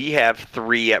we have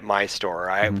 3 at my store.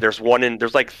 There's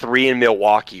like 3 in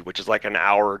Milwaukee, which is like an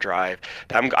hour drive.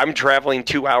 I'm traveling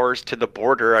 2 hours to the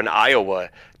border in Iowa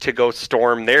to go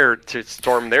storm their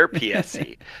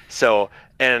PSC. So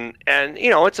and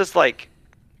it's just like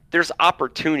there's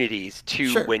opportunities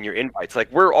to win your invites. Like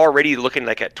we're already looking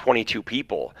like at 22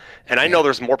 people, and I know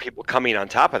there's more people coming on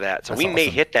top of that. So we may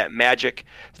hit that magic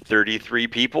 33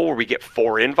 people where we get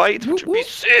 4 invites, which would be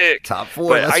sick. Top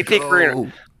 4. But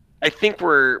I think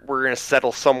we're going to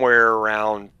settle somewhere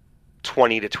around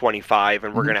 20 to 25,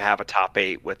 and we're going to have a top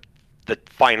 8 with the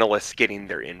finalists getting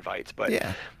their invites. But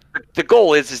the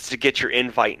goal is to get your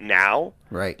invite now,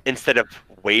 instead of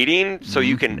waiting, so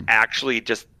you can actually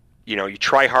just you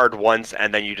try hard once,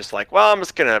 and then you just like, well, I'm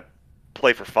just going to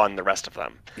play for fun the rest of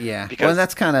them. Yeah. Because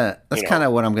that's kind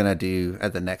of what I'm going to do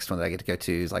at the next one that I get to go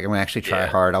to. Is like I'm going to actually try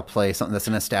hard. I'll play something that's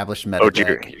an established meta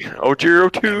deck.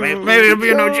 Ojiro 2. Maybe it'll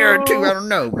be an Ojiro 2. I don't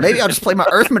know. Maybe I'll just play my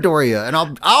Earth Midoriya and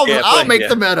I'll make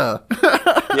the meta.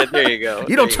 Yeah, there you go.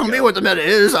 You don't tell me what the meta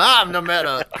is. I'm the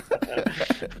meta.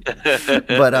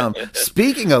 But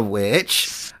speaking of which,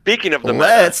 speaking of the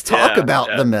let's meta, talk about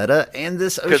the meta and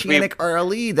this Oceanic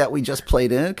RLE that we just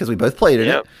played in, because we both played in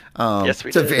it. Yes,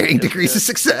 we to did. varying degrees of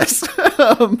success.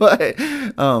 But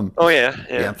yeah,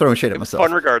 I'm throwing shade at myself.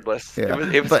 Fun regardless. Yeah.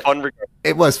 It was fun regardless.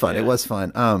 It was fun. It was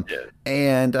fun.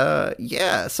 And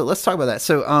so let's talk about that.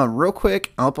 So real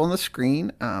quick, up on the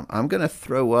screen, I'm gonna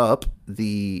throw up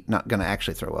not gonna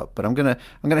actually throw up, but I'm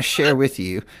gonna share with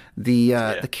you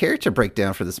the character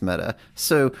breakdown for this meta.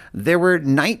 So there were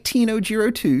 19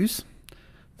 Ojiro 2s,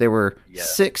 there were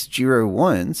 6 Jiro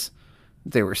 1s,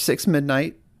 there were 6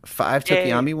 Midnight, 5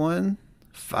 Tokiyami 1,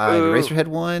 5 Eraserhead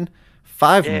 1,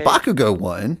 5 Bakugo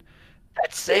 1.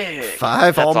 That's it.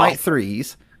 5 All Might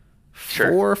 3s,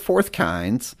 4 Fourth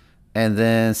Kinds, and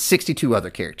then 62 other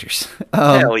characters.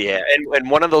 Hell yeah. And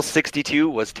one of those 62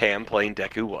 was Tam playing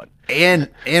Deku 1. And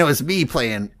it was me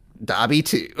playing Dabi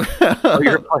 2. Oh,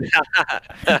 you're playing.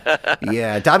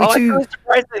 Yeah, Dabi 2. It was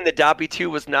surprising that Dabi 2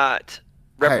 was not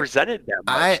represented that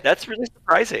much. That's really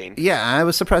surprising. Yeah, I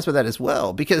was surprised by that as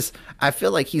well, because I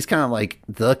feel like he's kind of like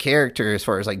the character as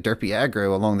far as like derpy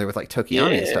aggro along there with like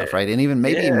Tokiyami and stuff, right? And even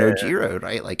maybe even Ojiro,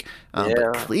 right? Like,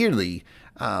 but clearly,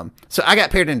 so I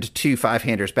got paired into 2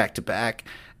 5-handers back to back,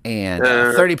 and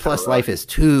 30 plus life is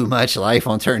too much life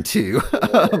on turn 2.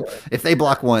 If they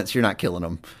block once, you're not killing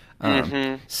them.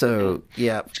 So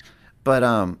yeah,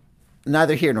 but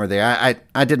neither here nor there.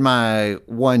 I did my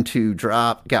 1-2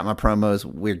 drop, got my promos.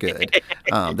 We're good.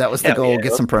 That was the goal.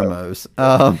 Get some promos.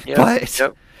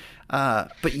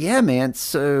 But yeah, man.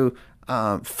 So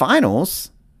finals.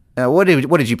 What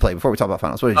did you play before we talk about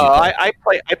finals? What did you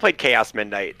play? I played Chaos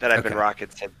Midnight that I've been rocking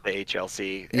since the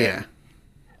HLC. Yeah.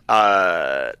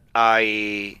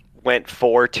 I went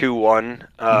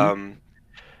 4-2-1.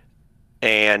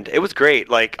 And it was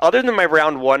great. Like, other than my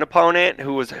round 1 opponent,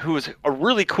 who was a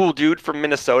really cool dude from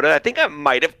Minnesota. I think I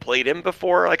might have played him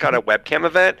before, like on a webcam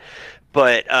event.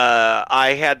 But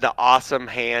I had the awesome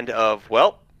hand of,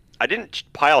 I didn't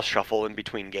pile shuffle in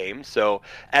between games. So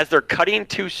as they're cutting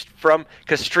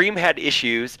because Stream had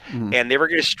issues, and they were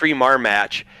going to stream our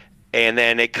match, and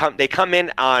then they come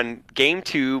in on game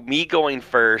 2, me going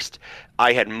first.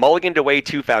 I had mulliganed away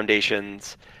 2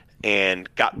 foundations and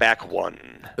got back 1.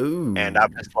 Ooh. And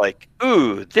I'm just like,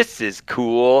 ooh, this is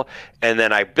cool. And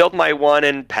then I build my 1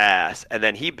 and pass, and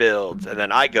then he builds, and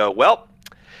then I go,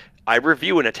 I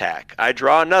review an attack. I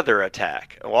draw another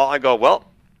attack. Well, I go,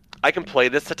 I can play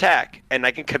this attack, and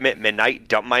I can commit Midnight,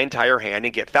 dump my entire hand,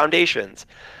 and get foundations.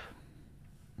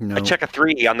 No. I check a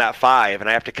 3 on that 5, and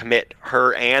I have to commit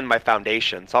her and my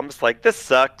foundation. So I'm just like, this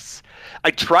sucks. I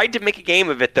tried to make a game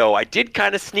of it, though. I did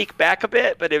kind of sneak back a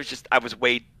bit, but it was just I was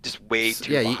way too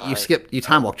behind. You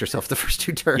time walked yourself the first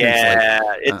 2 turns. Yeah,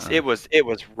 it was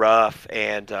rough,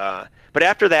 and but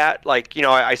after that, like,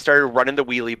 I started running the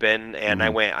wheelie bin, and I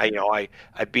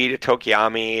beat a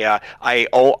Tokiyami.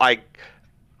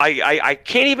 I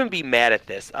can't even be mad at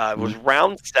this. It was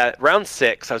round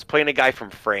 6. I was playing a guy from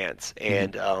France,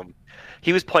 and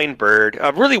he was playing Bird,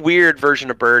 a really weird version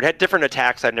of Bird. Had different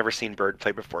attacks I'd never seen Bird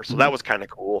play before, so that was kind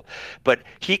of cool. But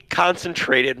he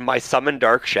concentrated my Summon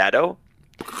Dark Shadow.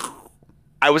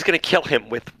 I was going to kill him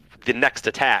with the next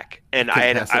attack, and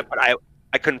I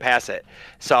couldn't pass it.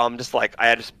 So I'm just like, I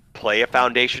had to play a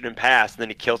foundation and pass, and then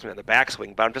he kills me on the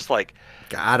backswing. But I'm just like,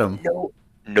 got him.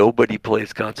 Nobody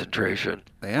plays concentration.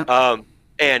 Yeah.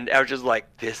 And I was just like,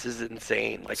 this is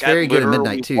insane. Like, it's very good at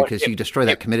Midnight too, because you destroy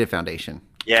that committed foundation.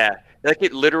 Yeah, like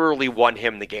it literally won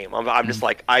him the game. I'm just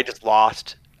like, I just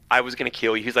lost. I was gonna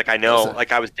kill you. He's like, I know.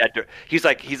 Like, I was dead to. He's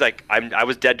like, I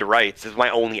was dead to rights. This is my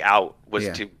only out was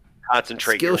to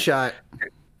concentrate. Skill shot.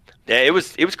 Yeah, it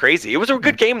was crazy. It was a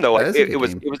good game though. It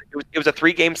was a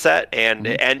 3-game set, and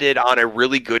it ended on a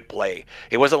really good play.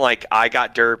 It wasn't like I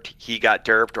got derped, he got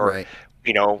derped, or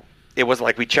it wasn't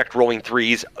like we checked rolling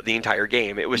 3s the entire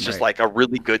game. It was just like a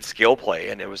really good skill play,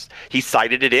 and he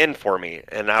sighted it in for me,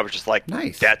 and I was just like,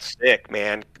 nice. That's sick,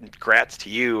 man. Congrats to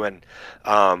you. And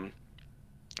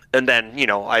then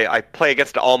I play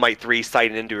against an All Might 3,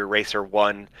 sighted into Eraser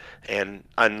 1, and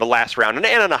on the last round, and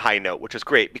on a high note, which was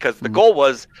great because the goal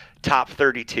was top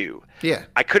 32. Yeah,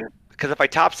 I couldn't, because if I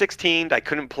top 16'd, I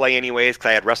couldn't play anyways because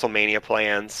I had WrestleMania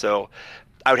plans. So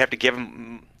I would have to give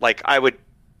him, like,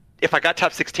 if I got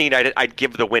top 16, I'd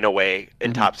give the win away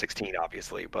in top 16,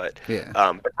 obviously. But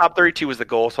but top 32 was the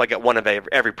goal, so I get one of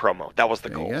every promo. That was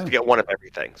the goal, to get one of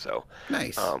everything. So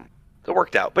nice. It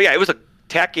worked out. But yeah, it was a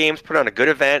TAC Games put on a good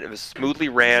event. It was smoothly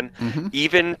ran,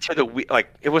 even to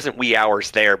the it wasn't wee hours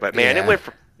there, but man, it went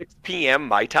from 6 p.m.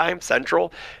 my time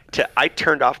Central to I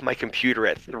turned off my computer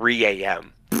at 3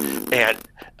 a.m. And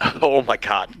oh my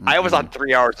God, I was on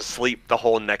 3 hours of sleep the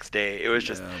whole next day. It was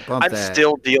just, I'm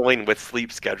still dealing with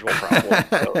sleep schedule problems.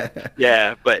 So,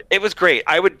 yeah, but it was great.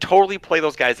 I would totally play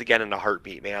those guys again in a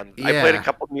heartbeat, man. Yeah.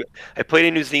 I played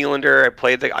a New Zealander. I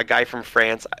played a guy from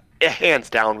France. Hands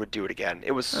down would do it again.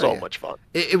 It was so much fun.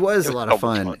 It was a lot of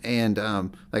fun. And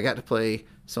I got to play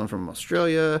someone from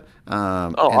Australia.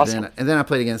 Awesome. And then I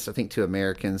played against, I think, 2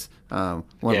 Americans. One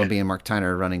of them being Mark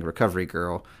Tyner running Recovery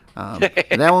Girl.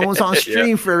 And that one was on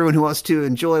stream for everyone who wants to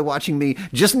enjoy watching me.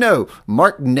 Just know,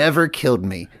 Mark never killed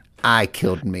me. I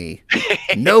killed me.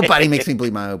 Nobody makes me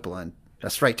bleed my own blood.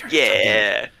 That's right, Tyner.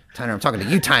 Yeah. Tyner, I'm talking to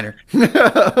you, Tyner.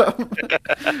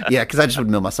 Yeah, because I just would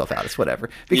mill myself out. It's whatever.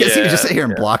 Because he would just sit here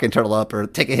and block and turtle up or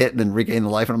take a hit and then regain the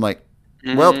life. And I'm like,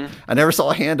 well, I never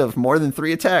saw a hand of more than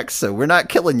 3 attacks, so we're not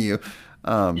killing you.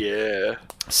 So,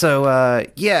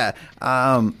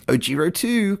 Ojiro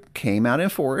 2 came out in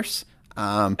force.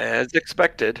 As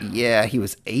expected. Yeah, he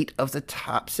was 8 of the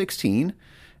top 16.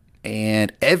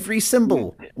 And every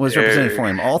symbol was represented for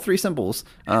him. All 3 symbols.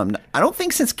 I don't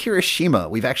think since Kirishima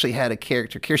we've actually had a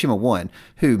character, Kirishima 1,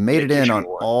 who made it in on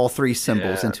all 3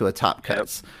 symbols into a top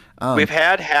cuts. We've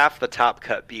had half the top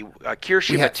cut be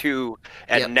Kirishima 2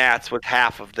 at Nats with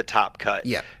half of the top cut.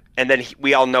 Yeah. And then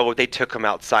we all know they took him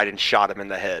outside and shot him in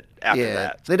the head after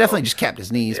that. They definitely just capped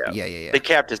his knees. Yeah. They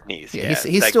capped his knees. Yeah.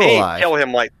 He's still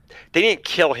alive. They didn't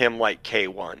kill him like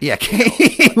K1. Yeah,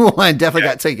 K1 definitely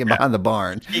got taken behind the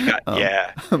barn. He got,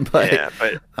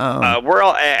 we're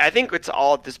all. I think it's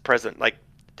all at this present. Like,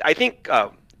 I think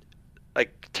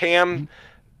Tam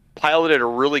piloted a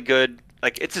really good.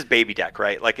 Like, it's his baby deck,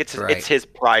 right? Like, it's his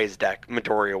prize deck,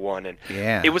 Midoriya 1, and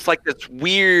it was like this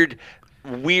weird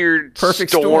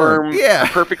perfect storm.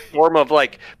 Perfect storm of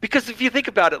because if you think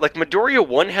about it, like Midoriya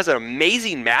 1 has an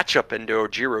amazing matchup into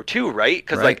Ojiro 2, right?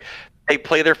 Because like they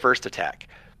play their first attack.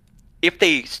 If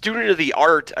they student of the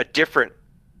art a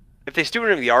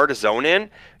zone in,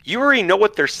 you already know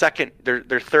what their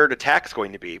third attack is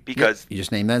going to be because you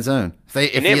just name that zone.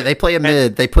 If they play a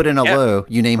mid, they put in a low,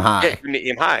 you name high. Yeah, you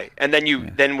name high, and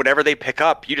then then whatever they pick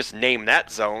up, you just name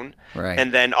that zone. Right.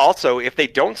 And then also, if they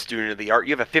don't student of the art,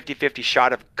 you have a 50-50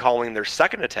 shot of calling their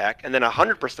second attack, and then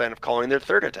 100% of calling their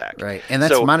third attack. Right, and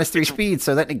that's -3 speed,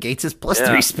 so that negates his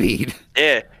 +3 speed.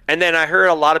 Yeah, and then I heard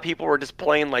a lot of people were just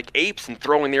playing like apes and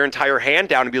throwing their entire hand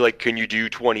down and be like, "Can you do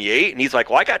 28?" And he's like,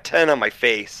 "Well, I got 10 on my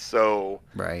face, so."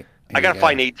 Right. I gotta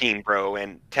find 18, bro.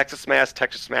 And Texas Smash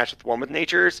with one with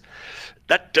Nature's,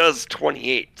 that does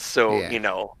 28. So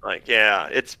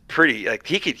it's pretty. Like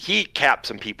he capped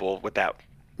some people with that.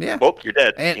 Yeah. Oh, you're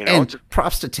dead. And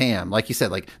props to Tam, like you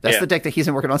said, like that's the deck that he's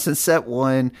been working on since set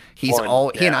 1. He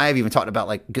and I have even talked about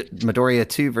like Midoriya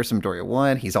 2 versus Midoriya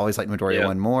 1. He's always liked Midoriya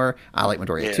 1 more. I like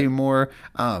Midoriya 2 more.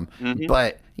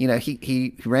 But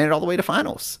he ran it all the way to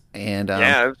finals, and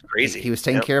it was crazy. He was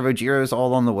taking care of Ojiro's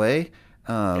all on the way.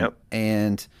 I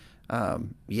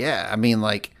mean,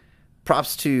 like,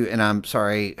 props to, and I'm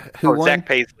sorry, who won? Zach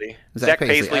Paisley. Zach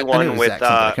Paisley won with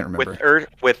Earth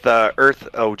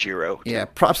Ojiro. Yeah,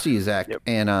 props to you, Zach.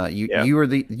 And you are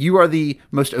the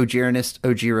most Ojironist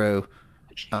Ojiro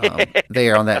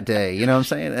there on that day. You know what I'm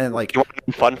saying? And like, you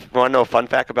want to know a fun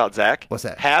fact about Zach? What's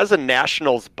that? Has a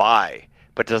Nationals bye.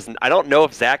 But doesn't. I don't know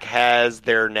if Zach has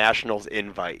their Nationals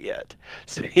invite yet.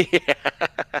 So,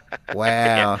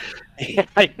 Wow. Yeah,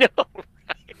 I know. Right?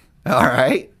 All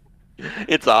right.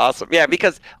 It's awesome. Yeah,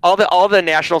 because all the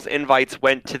Nationals invites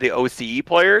went to the OCE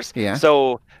players. Yeah.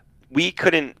 So we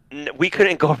couldn't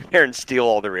go over there and steal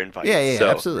all their invites. Yeah, so,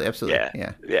 absolutely.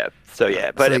 Yeah. So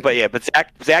but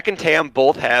Zach and Tam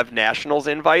both have Nationals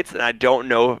invites, and I don't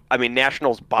know. I mean,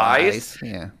 Nationals buys.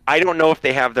 Yeah. I don't know if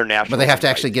they have their Nationals. But they have to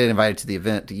actually get invited to the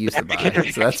event to use the buy.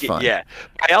 So that's fun. Yeah.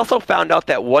 I also found out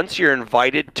that once you're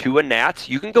invited to a Nats,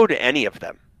 you can go to any of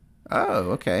them.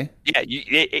 Oh, okay. Yeah,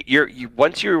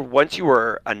 once you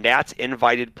were a Nats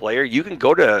invited player, you can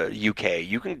go to UK,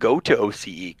 you can go to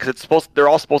OCE because they're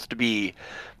all supposed to be,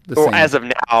 as of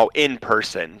now, in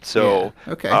person. So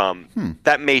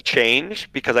that may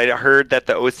change because I heard that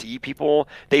the OCE people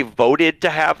they voted to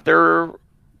have their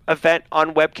event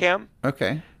on webcam.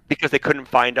 Okay. Because they couldn't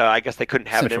find, I guess they couldn't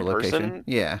have Central it in person. Location.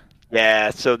 Yeah. Yeah,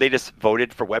 so they just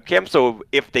voted for webcam. So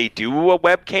if they do a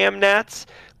webcam Nats,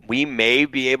 we may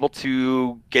be able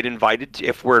to get invited to,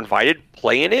 if we're invited,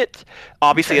 play in it.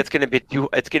 Obviously, it's going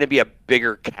to be a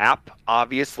bigger cap,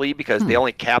 obviously, because they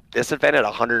only capped this event at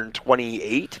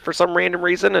 128 for some random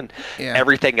reason, and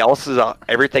everything else is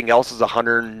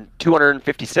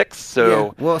 256.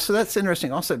 So so that's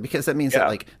interesting also because that means that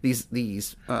like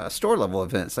these store level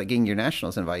events, like getting your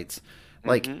Nationals invites,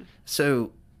 like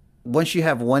so. once you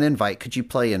have one invite, could you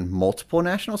play in multiple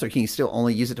nationals, or can you still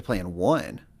only use it to play in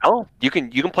one? Oh, you can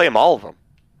play them all of them.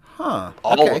 Huh.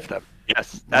 All Okay. of them.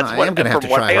 Yes, Well, that's I am what. going to have From to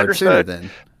what try I hard sooner understood, then.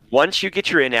 once you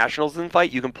get your nationals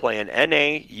invite, you can play in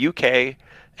NA, UK,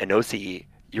 and OCE.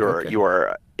 Okay. You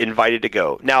are invited to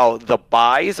go. Now the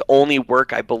buys only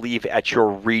work, I believe, at your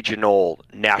regional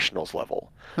nationals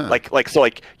level. Huh. Like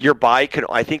your buy can,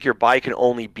 I think your buy can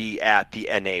only be at the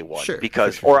NA one Sure. Sure.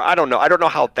 because, Sure. or Sure. I don't know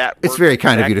how that It's works very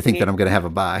kind of you to think that exactly. I'm going to have a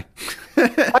buy.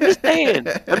 I'm just saying.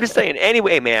 I'm just saying.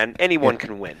 Anyway, man, Yeah. anyone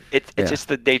can win. It's Yeah. just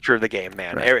the nature of the game,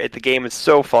 man. Right. The game is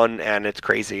so fun and it's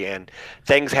crazy and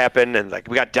things happen and like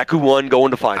we got Deku One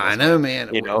going to I finals, know, man.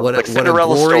 man. You know, What it's a like what a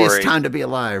Cinderella glorious story. time to be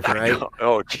alive, I right? know.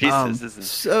 Oh Jesus, this is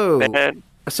So man.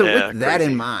 with Yeah, that in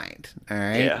crazy. mind, all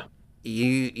right, Yeah.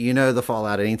 you know the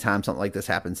fallout anytime something like this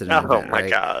happens in an Oh event, my right?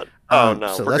 God. Oh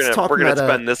no, So let's talk we're gonna meta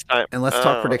spend this time. and let's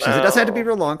talk Oh predictions. It doesn't have to be no.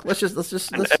 real long. Let's That's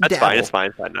fine. It's dabble. fine. It's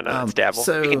fine. No, it's dabble. We can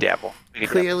So dabble. We can dabble.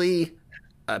 clearly,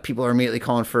 people are immediately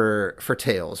calling for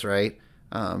tails, right?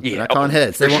 They're Yeah. not Oh, calling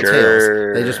heads. They for want tails.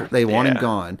 sure. They want him Yeah.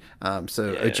 gone.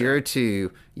 So Yeah. Ojiro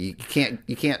 2, you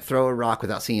can't throw a rock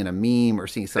without seeing a meme or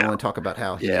seeing someone No. talk about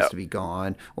how he Yeah. needs to be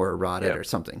gone or eroded Yeah. or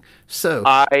something. So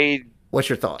I what's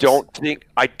your thoughts?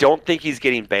 I don't think he's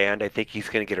getting banned. I think he's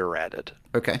going to get errated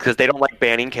Okay. because they don't like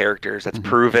banning characters. That's Mm-hmm.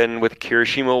 proven with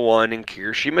Kirishima 1 and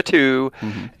Kirishima 2,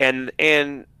 Mm-hmm.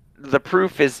 and the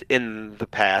proof is in the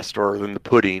past or in the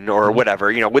pudding or whatever.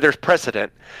 You know, where there's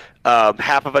precedent.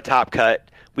 Half of a top cut.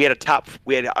 We had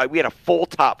a full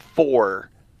top 4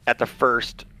 at the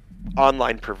first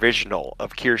online provisional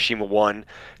of Kirishima 1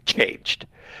 changed.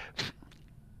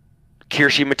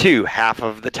 Kirishima 2, half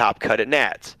of the top cut at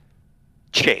Nats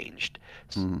changed.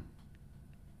 Mm-hmm.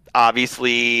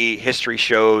 Obviously, history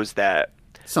shows that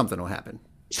Something will happen.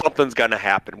 something's going to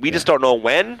happen. We just don't know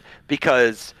when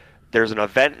because there's an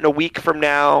event in a week from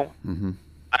now. Mm-hmm.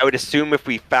 I would assume if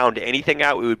we found anything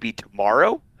out, it would be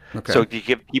tomorrow. Okay. So you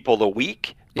give people a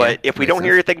week. But if we makes don't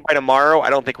hear sense. anything by tomorrow, I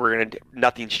don't think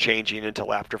nothing's changing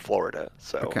until after Florida.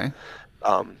 So, Okay.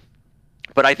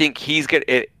 But I think he's going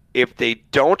to, if they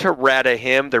don't errata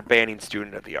him, they're banning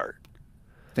Student of the Art.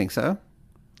 Think so?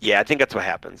 Yeah, I think that's what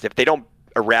happens. If they don't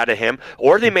errata him,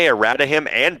 or they may errata him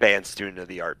and ban Student of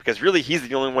the Art, because really he's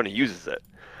the only one who uses it.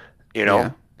 You know,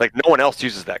 Yeah. like no one else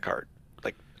uses that card.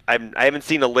 Like I haven't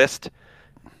seen a list.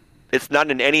 It's not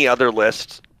in any other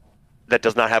list that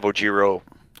does not have Ojiro.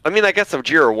 I mean, I guess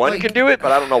Ojiro 1 Like- can do it,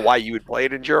 but I don't know why you would play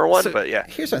it in Ojiro 1. So But yeah,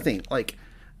 here's my thing. Like,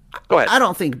 go ahead. I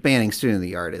don't think banning student of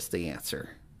the art is the answer.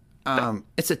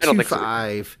 It's a I don't think so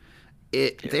 2-5.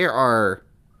 There are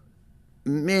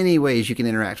many ways you can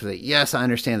interact with it. Yes, I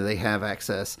understand that they have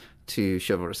access to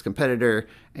Chivalrous Competitor,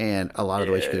 and a lot of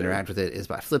the ways you can interact with it is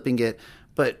by flipping it.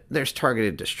 But there's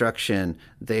targeted destruction.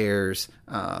 There's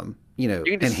You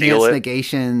can just seal enhanced it.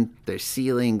 negation. There's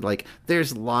sealing. Like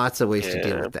there's lots of ways to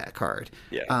deal with that card.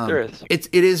 Yeah, there is.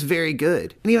 It is very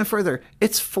good, and even further,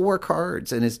 it's 4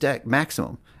 cards in his deck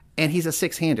maximum, and he's a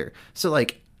 6-hander. So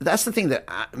like that's the thing that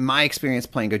my experience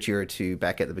playing Gojira 2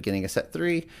 back at the beginning of set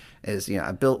 3 is,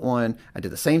 I built one. I did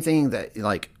the same thing that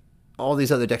like all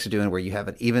these other decks are doing, where you have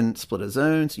an even split of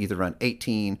zones. You either run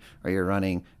 18 or you're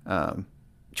running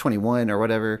 21 or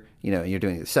whatever. You're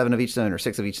doing 7 of each zone or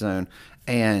 6 of each zone,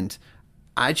 and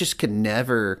I just could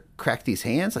never crack these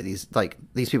hands like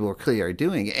these people were clearly are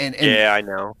doing. And Yeah, I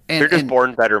know. and- They're just and-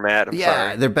 born better, Matt. I'm yeah,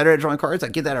 sorry. they're better at drawing cards. I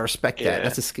get that. I respect that. Yeah.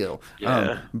 That's a skill.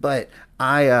 Yeah. But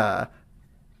I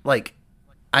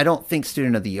I don't think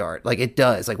student of the art, like it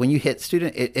does. Like when you hit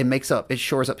student, it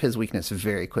shores up his weakness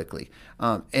very quickly.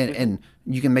 And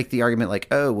you can make the argument like,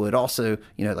 oh, well, it also,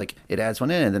 like it adds one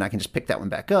in and then I can just pick that one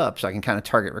back up. So I can kind of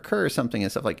target recur or something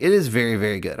and stuff. Like it is very,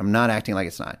 very good. I'm not acting like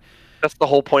it's not. That's the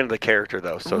whole point of the character,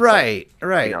 though. So it's Right.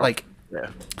 like, Like, yeah.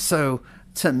 so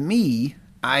to me,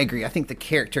 I agree. I think the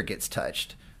character gets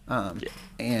touched.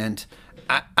 And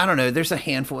I don't know. There's a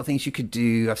handful of things you could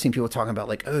do. I've seen people talking about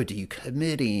like, oh, do you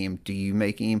commit him? Do you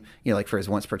make him, like for his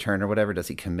once per turn or whatever? Does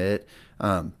he commit?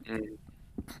 I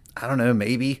don't know.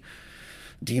 Maybe.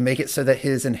 Do you make it so that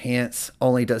his enhance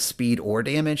only does speed or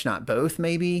damage, not both?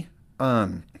 Maybe. I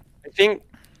think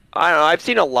I don't know. I've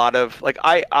seen a lot of like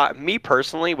me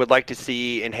personally would like to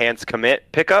see enhanced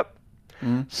commit pickup.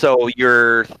 So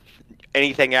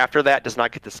anything after that does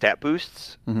not get the stat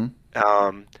boosts.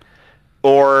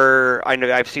 Or I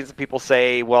know I've seen some people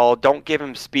say, well, don't give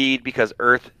him speed because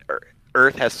Earth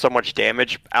has so much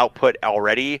damage output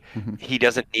already. He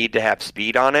doesn't need to have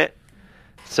speed on it.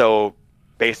 So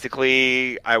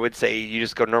basically, I would say you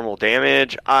just go normal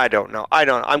damage. I don't know.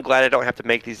 I'm glad I don't have to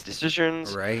make these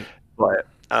decisions. Right. But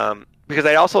because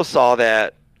I also saw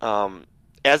that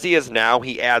as he is now,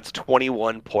 he adds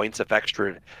 21 points of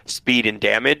extra speed and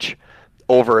damage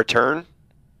over a turn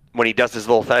when he does his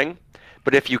little thing.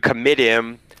 But if you commit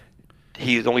him,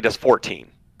 he only does 14.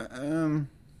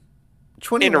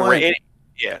 21.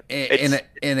 Yeah.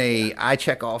 In a I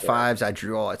check all fives, I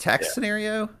drew all attacks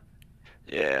scenario.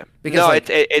 Yeah. Because no, like,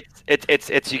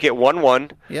 it's you get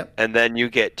 1/1. Yep. And then you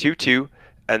get 2/2,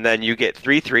 and then you get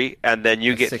 3/3, and then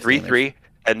you get 3/3,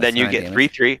 and then you get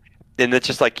 3/3, and it's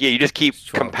just like you just keep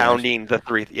compounding the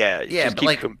 3. Yeah. Yeah.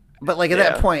 But at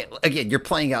that point, again, you're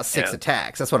playing out 6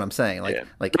 attacks. That's what I'm saying. Like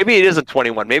maybe it isn't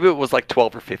 21. Maybe it was like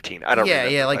 12 or 15. I don't know.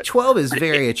 Yeah, like 12 is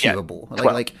very achievable.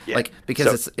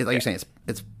 Because it's like you're saying,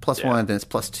 it's +1, then it's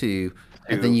 +2,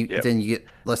 and then you get,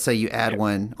 let's say you add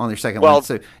one on your second one.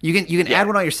 So you can add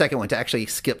one on your second one to actually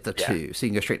skip the 2, so you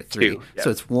can go straight to 3.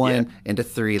 So it's 1 into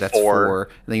 3, that's 4.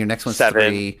 And then your next one's 7.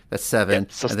 3, that's 7.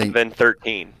 So and then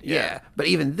 13. Yeah. But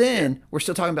even then, we're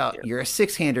still talking about you're a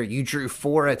 6-hander. You drew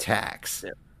 4 attacks.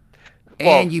 Yeah.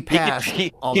 And you pass.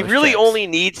 He really only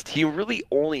needs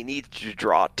to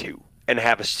draw 2 and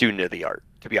have a student of the art.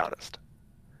 To be honest.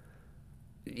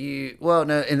 In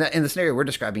the scenario we're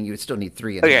describing, you would still need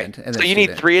 3 in the end. So you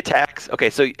need 3 attacks.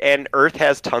 Okay, so and Earth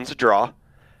has tons of draw.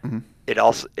 Mm-hmm. It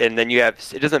also, and then you have,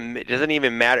 it doesn't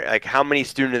even matter like how many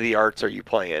student of the arts are you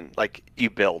playing, like you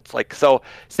build, like, so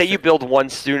say you build 1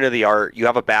 student of the art, you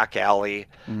have a back alley,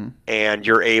 and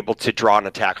you're able to draw an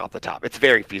attack off the top. It's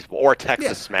very feasible. Or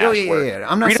Texas Smash.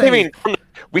 I'm not saying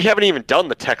we haven't even done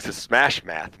the Texas Smash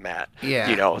math, Matt. Yeah.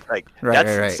 You know, like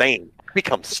that's insane. It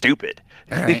becomes stupid.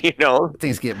 Right. You know,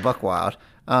 things get buck wild.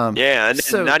 And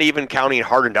not even counting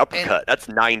hardened uppercut. That's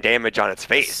 9 damage on its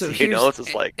face. So you know, it's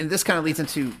just like, and this kind of leads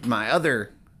into my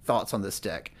other thoughts on this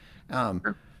deck.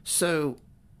 So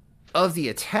of the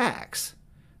attacks,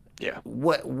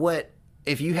 what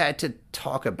if you had to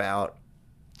talk about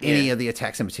any of the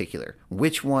attacks in particular,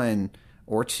 which one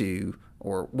or 2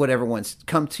 or whatever ones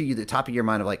come to you the top of your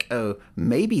mind of like, oh,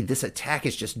 maybe this attack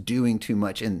is just doing too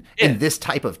much in this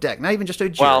type of deck. Not even just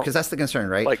Ojiro, because that's the concern,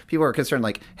 right? Like, people are concerned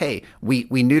like, hey, we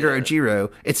neuter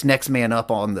Ojiro, it's next man up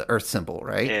on the Earth symbol,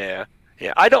 right? Yeah.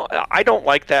 I don't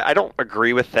like that. I don't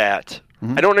agree with that.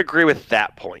 Mm-hmm. I don't agree with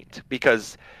that point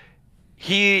because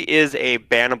he is a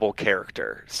bannable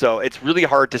character. So it's really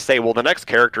hard to say, well, the next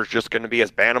character is just going to be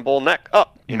as bannable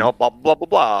you know, blah, blah, blah,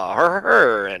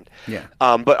 blah, and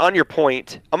but on your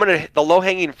point, the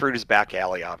low-hanging fruit is back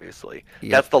alley, obviously.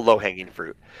 Yep. That's the low-hanging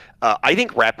fruit. I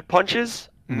think rapid punches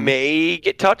may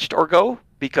get touched or go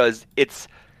because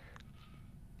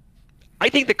I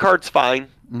think the card's fine.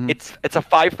 Mm-hmm. It's a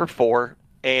 5 for 4,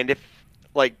 and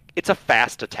it's a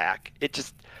fast attack.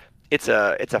 It's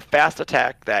a fast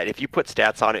attack that if you put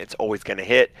stats on it, it's always going to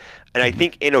hit. And I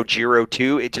think in Ojiro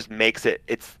too, it just makes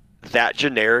it's that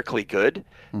generically good.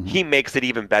 Mm-hmm. He makes it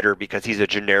even better because he's a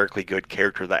generically good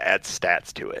character that adds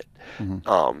stats to it.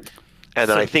 Mm-hmm. And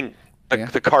then I think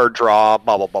the card draw,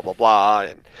 blah blah blah blah blah,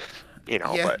 and you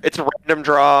know, but it's a random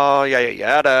draw,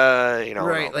 yada, you know.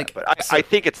 Right, like, but I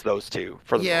think it's those two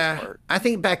for the most part. I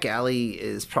think back alley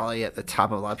is probably at the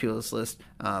top of a lot of people's list.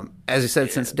 As you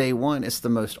said, since day one, it's the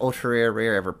most ultra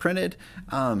rare ever printed.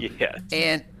 But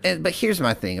here's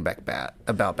my thing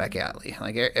about back alley.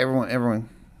 Like everyone,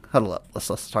 huddle up.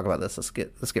 Let's talk about this. Let's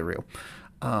get real.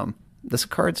 This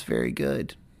card's very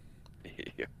good.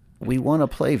 We want to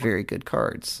play very good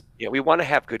cards. Yeah, we want to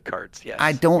have good cards. Yes.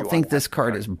 I don't think this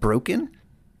card is broken.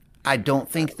 I don't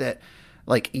think that,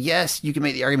 like, yes, you can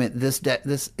make the argument this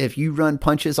if you run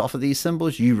punches off of these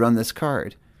symbols, you run this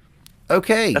card.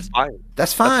 Okay,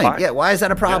 That's fine. Yeah, why is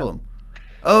that a problem? Yeah.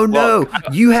 Oh no,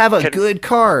 you have a good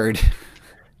card.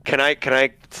 Can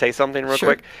I say something real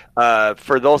quick?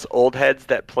 For those old heads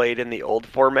that played in the old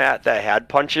format that had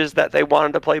punches that they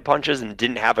wanted to play punches and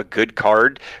didn't have a good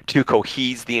card to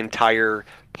cohese the entire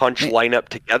punch lineup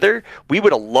together, we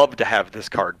would have loved to have this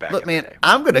card back. Look, man,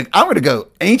 I'm gonna go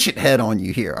ancient head on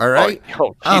you here. All right.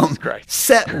 Oh Jesus Christ.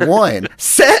 Set one.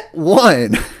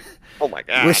 Oh my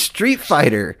God. With Street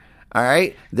Fighter. All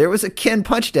right. There was a Ken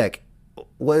punch deck.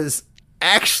 Was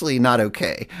actually not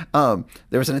okay. There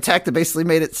was an attack that basically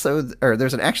made it so, or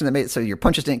there's an action that made it so your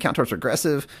punches didn't count towards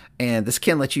aggressive, and this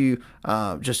can let you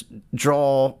just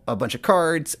draw a bunch of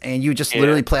cards, and you just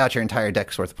literally play out your entire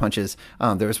deck's worth of punches.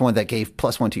 There was one that gave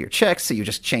 +1 to your checks, so you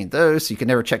just chained those, so you could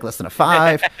never check less than a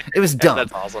 5. It was dumb.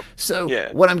 That's awesome. So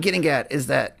what I'm getting at is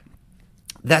that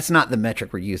that's not the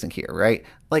metric we're using here, right?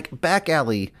 Like back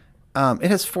alley,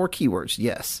 it has 4 keywords,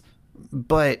 yes,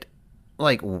 but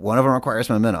like one of them requires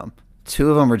momentum.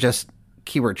 2 of them are just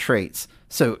keyword traits.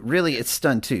 So really it's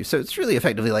stun 2. So it's really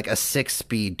effectively like a 6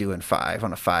 speed doing 5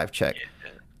 on a 5 check.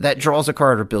 That draws a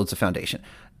card or builds a foundation.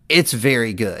 It's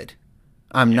very good.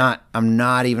 I'm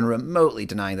not even remotely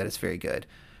denying that it's very good.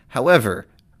 However,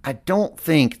 I don't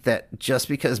think that just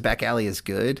because back alley is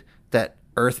good, that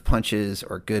earth punches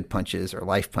or good punches or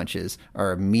life punches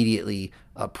are immediately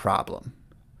a problem.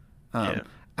 Yeah.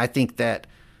 I think that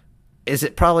is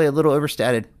it probably a little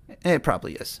overstated? It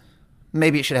probably is.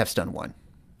 Maybe it should have stun one,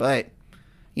 but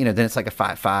then it's like a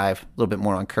 5/5, a little bit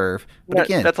more on curve. But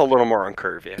again, that's a little more on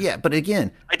curve, yeah. Yeah, but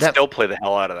again, I'd still play the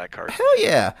hell out of that card. Hell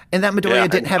yeah. And that Midoriya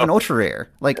didn't have an ultra rare.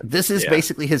 Like, this is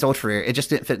basically his ultra rare. It just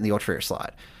didn't fit in the ultra rare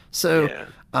slot. So,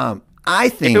 I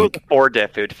think... If it was a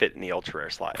 4-diff, it would fit in the ultra rare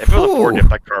slot. If it was a 4-diff,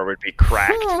 that card would be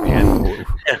cracked, man.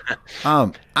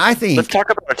 I think... Let's talk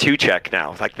about a 2-check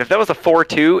now. Like, if that was a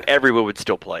 4-2, everyone would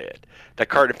still play it. That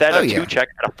card, if that had a 2-check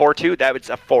and a 4-2, that was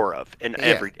a 4 of in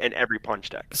every punch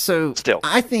deck. So, still.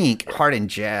 I think Hardened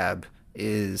Jab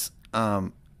is...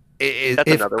 That's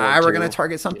if I were going to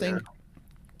target something,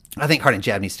 I think Hardened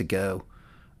Jab needs to go.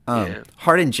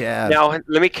 Hardened Jab... Now,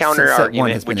 let me counter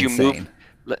argument. Would you insane. move...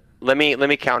 Let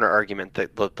me counter argument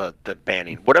the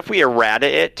banning. What if we errata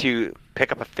it to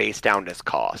pick up a face down as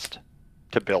cost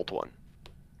to build one?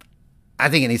 I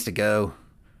think it needs to go,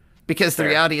 because the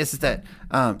reality is that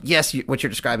yes, what you're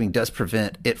describing does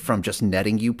prevent it from just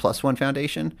netting you +1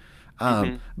 foundation,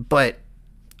 but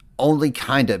only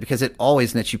kinda, because it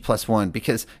always nets you +1,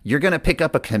 because you're gonna pick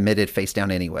up a committed face down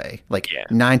anyway. Like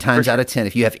 9 times out of 10,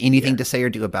 if you have anything to say or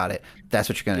do about it, that's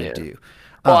what you're gonna do.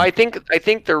 Well, I think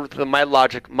my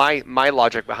logic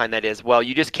behind that is, well,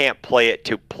 you just can't play it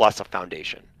to plus a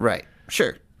foundation. Right.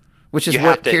 Sure. Which is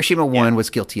what Hiroshima 1 was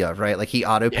guilty of, right? Like, he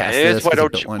auto-passed this.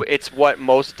 It's what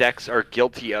most decks are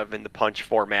guilty of in the punch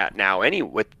format now,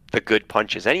 with the good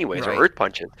punches anyways, or earth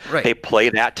punches. Right. They play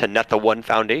that to net the 1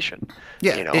 foundation.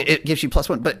 Yeah, it gives you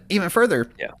 +1. But even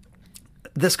further,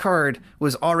 this card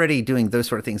was already doing those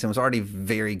sort of things and was already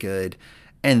very good.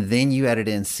 And then you added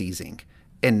in seizing.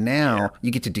 And now you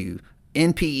get to do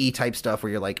NPE type stuff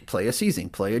where you're like, play a seizing,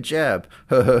 play a jab.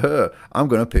 I'm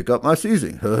going to pick up my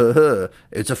seizing.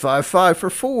 It's a 5/5 for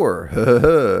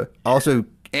 4. Also,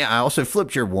 I also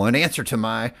flipped your one answer to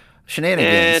my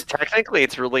shenanigans. And technically,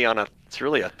 it's really a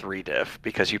 3-diff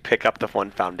because you pick up the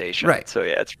 1 foundation. Right. So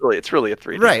it's really a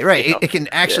 3-diff. Right. It can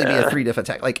actually be a 3-diff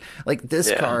attack. Like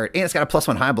this card, and it's got a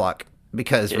 +1 high block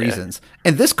because reasons.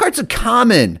 And this card's a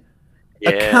common.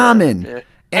 A common. Yeah.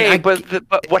 And but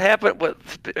what happened?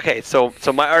 Okay, so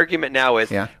my argument now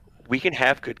is we can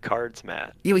have good cards,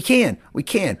 Matt. Yeah, we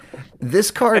can.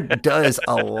 This card does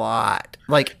a lot.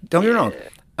 Like, don't get me wrong.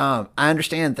 I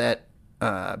understand that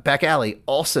back alley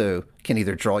also can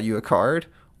either draw you a card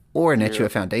or net you a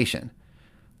foundation.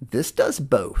 This does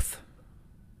both.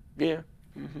 Yeah,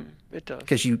 it does.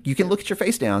 Because you can look at your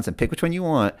face downs and pick which one you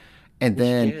want, and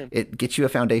then it gets you a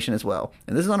foundation as well.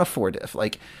 And this is on a 4-diff.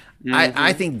 Like,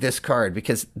 I think this card,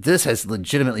 because this has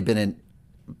legitimately been in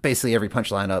basically every punch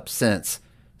lineup since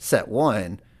set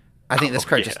 1, I think this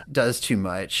card just does too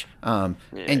much. And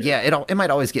it might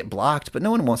always get blocked, but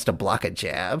no one wants to block a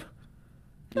jab.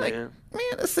 Like, man,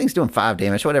 this thing's doing 5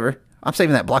 damage, whatever. I'm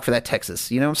saving that block for that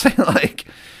Texas. You know what I'm saying? Like,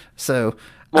 so...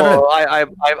 Well,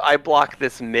 I block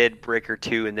this mid breaker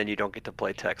 2, and then you don't get to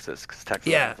play Texas because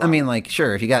Texas. Yeah, I mean, like,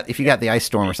 sure, if you got the ice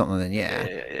storm or something, then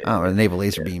or the naval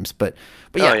laser beams, but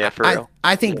for real.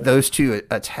 I think those 2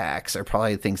 attacks are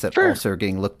probably things that also are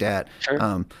getting looked at.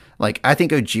 Sure. Like, I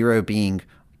think Ojiro being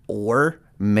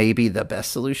may be the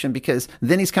best solution, because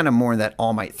then he's kind of more in that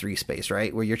All Might 3 space,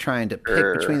 right, where you're trying to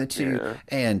pick between the 2,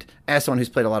 and as someone who's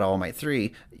played a lot of All Might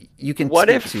 3, you can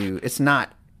it's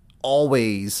not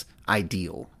always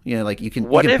ideal, like you can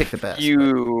pick the best.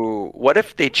 What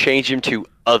if they change him to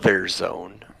other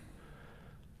zone?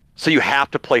 So you have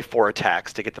to play 4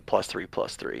 attacks to get the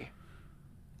 +3/+3.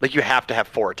 Like, you have to have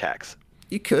 4 attacks.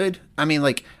 You could. I mean,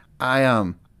 like,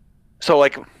 So,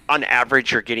 like, on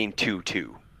average, you're getting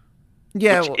 2/2.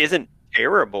 Yeah, which isn't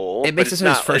terrible. It makes it so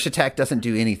his first attack doesn't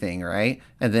do anything, right?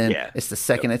 And then it's the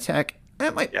second attack.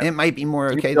 It might be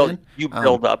more okay then. You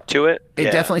build up to it. It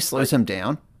definitely slows him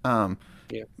down.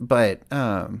 But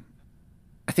I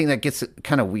think that gets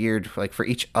kind of weird, like, for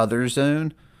each other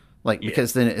zone, like,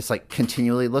 because then it's like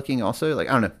continually looking also, like,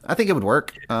 I don't know. I think it would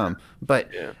work. But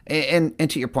and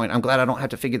to your point, I'm glad I don't have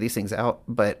to figure these things out,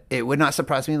 but it would not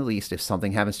surprise me in the least if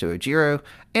something happens to Ojiro,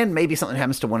 and maybe something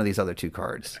happens to one of these other 2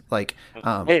 cards. Like,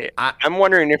 I'm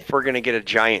wondering if we're going to get a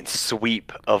giant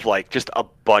sweep of, like, just a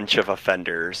bunch of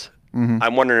offenders.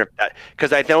 I'm wondering if that,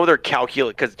 because I know they're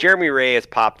because Jeremy Ray has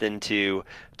popped into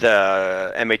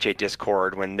the MHA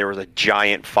Discord when there was a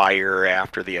giant fire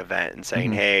after the event and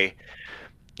saying, hey,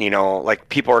 Like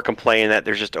people are complaining that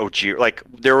there's just Ojiro. Like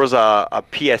there was a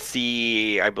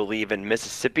PSC, I believe, in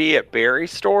Mississippi at Berry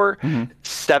Store. Hmm.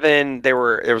 There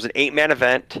was an 8-man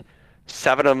event.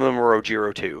 7 of them were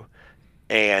Ojiro 2.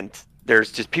 And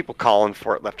there's just people calling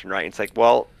for it left and right. It's like,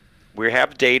 well, we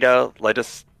have data. Let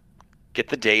us get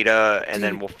the data, and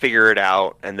then Dude. we'll figure it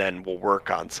out, and then we'll work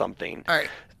on something. All right.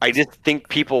 I just think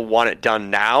people want it done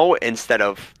now instead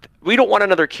of. We don't want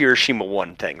another Kirishima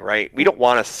 1 thing, right? We don't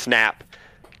want to snap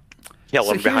kill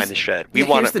So him behind the shed. We yeah,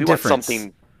 want here's the we want difference.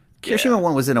 something. Kirishima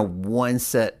 1 was in a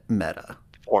 1-set meta.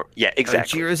 Yeah,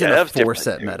 exactly. Ojiro's Yeah, in a that was different,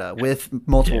 4-set dude. meta with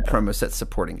multiple promo sets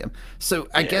supporting him. So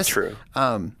I guess, true.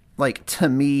 like, to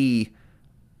me,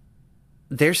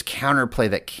 there's counterplay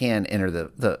that can enter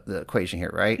the equation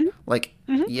here, right? Like,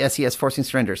 yes, he has forcing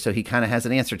surrender, so he kind of has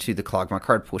an answer to the clog my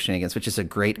card pool shenanigans, which is a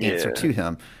great answer Yeah. to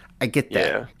him. I get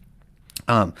that.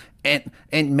 Yeah.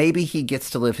 And maybe he gets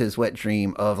to live his wet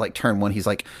dream of like turn 1. He's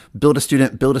like, build a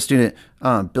student, build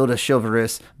a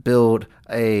chivalrous, build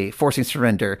a forcing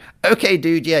surrender. Okay,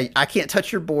 dude, yeah, I can't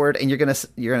touch your board, and you're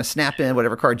gonna snap in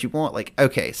whatever card you want. Like,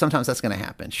 okay, sometimes that's gonna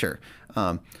happen, sure.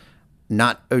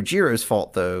 Not Ojiro's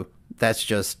fault though. That's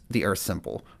just the Earth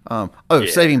symbol.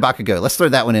 Saving Bakugo. Let's throw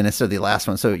that one in instead of the last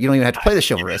one. So you don't even have to play the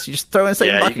chivalrous. You just throw in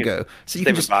Saving Bakugo. So you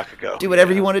can just Bakugo. do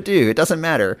whatever you want to do. It doesn't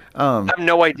matter. I have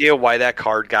no idea why that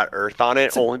card got Earth on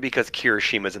it, only because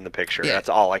Kirishima's in the picture. Yeah, That's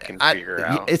all I can figure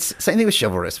out. It's same thing with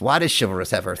chivalrous. Why does chivalrous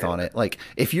have Earth on it? Like,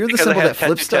 if you're the Because it symbol has that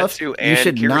flips stuff, Tetsu you and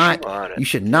should not. Kirishima on it. You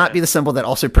should not be the symbol that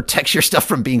also protects your stuff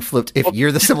from being flipped. If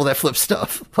you're the symbol that flips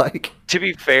stuff, like, To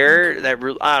be fair,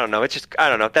 I don't know. It's just I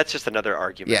don't know. That's just another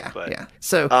argument. yeah, but, yeah.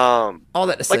 So all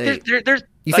that to like say, there's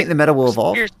you like, think the meta will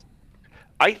evolve?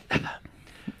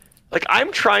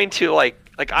 I'm trying to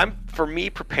I'm for me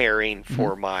preparing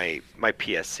for my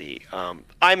PSC.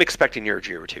 I'm expecting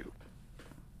Ojiro 2.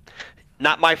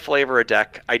 Not my flavor of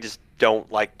deck. I just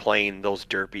don't like playing those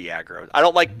derpy aggros. I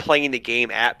don't like playing the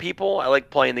game at people. I like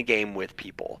playing the game with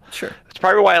people. Sure. That's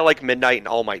probably why I like Midnight and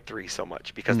All Might 3 so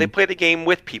much, because they play the game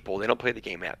with people. They don't play the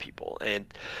game at people. And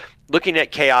looking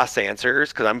at Chaos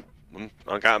Answers, because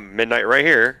I got Midnight right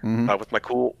here with my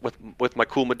cool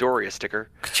Midoriya sticker.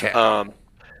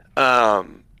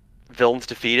 Villains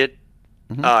Defeated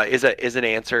is an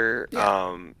answer.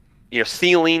 Yeah.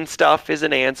 Ceiling stuff is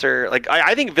an answer. Like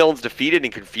I think Villains Defeated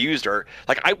and Confused are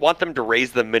like, I want them to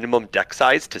raise the minimum deck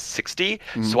size to 60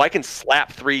 so I can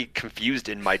slap 3 Confused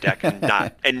in my deck and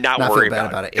not worry feel bad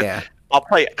about it. Yeah. I'll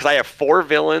play it because I have 4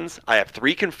 villains. I have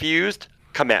 3 Confused.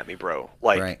 Come at me, bro.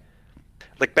 Right.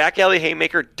 Like Back Alley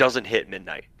Haymaker doesn't hit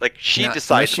Midnight. Like she Not decides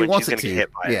unless she when wants she's it gonna to. get hit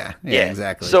by it. Yeah,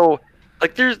 exactly. So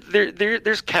like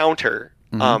there's counter.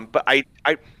 But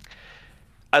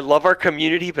I love our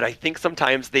community, but I think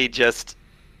sometimes they just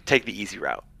take the easy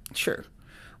route. Sure.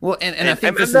 Well, and I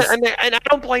think and I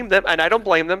don't blame them. And I don't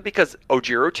blame them because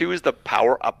Ojiro 2 is a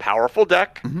powerful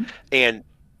deck. And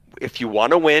if you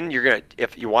want to win,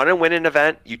 if you want to win an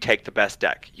event, you take the best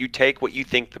deck. You take what you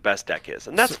think the best deck is,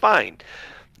 and that's fine.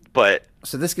 But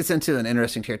so this gets into an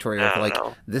interesting territory of like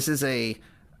this is a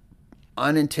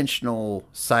unintentional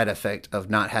side effect of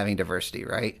not having diversity,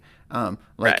 right?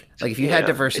 Like if you had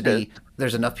diversity,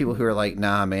 there's enough people who are like,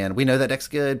 nah, man, we know that deck's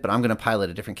good, but I'm going to pilot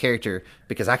a different character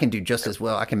because I can do just as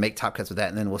well. I can make top cuts with that,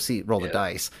 and then we'll roll the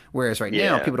dice. Whereas right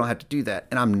now, people don't have to do that,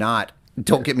 and I'm not.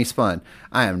 Don't get me spun.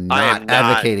 I am not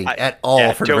advocating at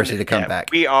all for diversity to come back.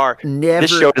 We are. Never,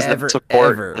 this show doesn't ever,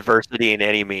 support ever. diversity in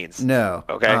any means. No.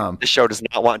 Okay. This show does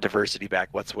not want diversity back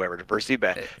whatsoever.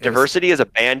 Diversity is a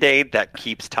band-aid that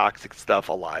keeps toxic stuff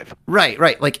alive. Right.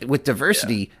 Like with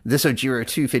diversity, this Ojiro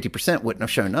 2 50% wouldn't have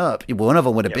shown up. One of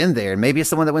them would have been there, and maybe it's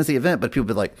the one that wins the event, but people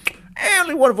would be like,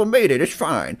 only one of them made it. It's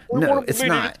fine. No, it's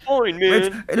not. It's fine,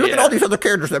 man. And look at all these other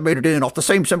characters that made it in off the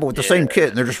same symbol with the same kit,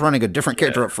 and they're just running a different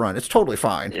character up front. It's totally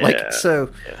fine.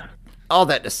 All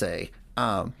that to say,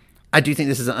 I do think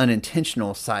this is an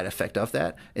unintentional side effect of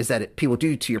that, is that people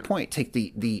do, to your point, take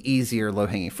the easier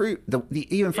low-hanging fruit. The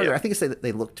even further, I think it's that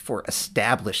they looked for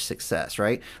established success,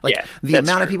 right? Like the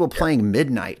amount of people playing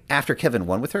Midnight after Kevin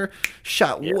won with her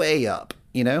shot way up,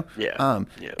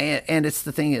 And it's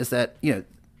the thing is that,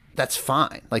 that's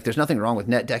fine. Like there's nothing wrong with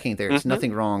net decking. There's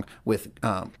nothing wrong with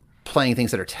playing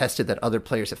things that are tested that other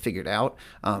players have figured out.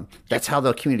 That's how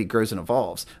the community grows and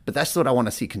evolves. But that's what I want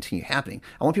to see continue happening.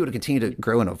 I want people to continue to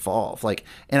grow and evolve.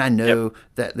 And I know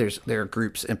that there are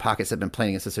groups and pockets that have been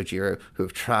playing against this Ojiro who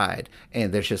have tried,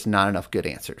 and there's just not enough good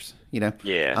answers. You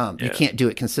can't do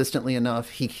it consistently enough.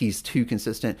 He's too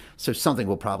consistent, so something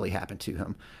will probably happen to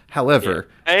him. However,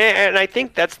 and I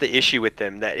think that's the issue with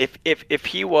them. That if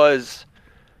he was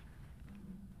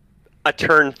a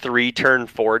turn 3, turn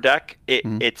 4 deck,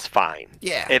 it's fine.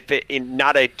 Yeah. If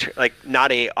not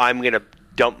a I'm gonna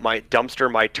dumpster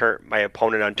my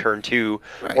opponent on turn 2,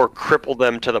 Right. or cripple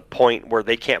them to the point where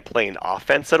they can't play an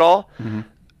offense at all. Mm-hmm.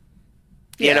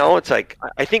 You know, it's like,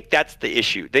 I think that's the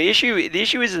issue. The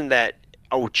issue isn't that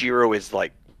Ojiro is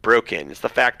like broken. It's the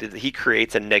fact that he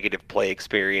creates a negative play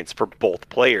experience for both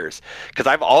players. Because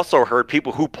I've also heard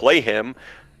people who play him,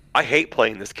 I hate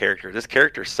playing this character. This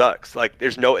character sucks. Like,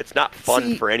 it's not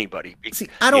fun for anybody. See,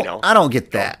 I don't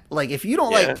get that. Like, if you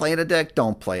don't like playing a deck,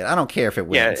 don't play it. I don't care if it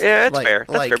wins. Yeah, that's fair.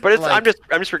 That's fair. But I'm just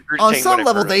regurgitating. On some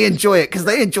level, they enjoy it because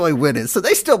they enjoy winning, so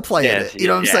they still play it. You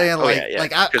know what I'm saying?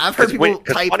 Like I've heard people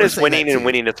type. Fun is winning, and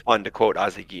winning is fun, to quote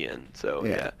Ozzy. So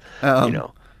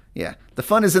yeah, the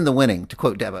fun is in the winning, to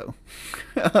quote Debo.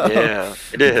 Yeah,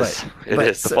 it is.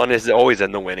 The fun is always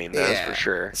in the winning. That's for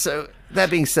sure. So that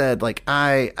being said, like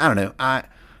I don't know,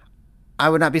 I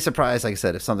would not be surprised, like I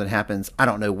said, if something happens. I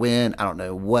don't know when, I don't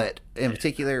know what in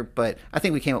particular, but I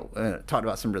think we talked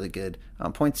about some really good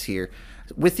points here.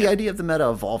 With the idea of the meta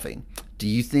evolving, do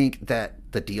you think that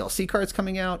the DLC cards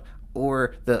coming out,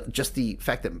 or just the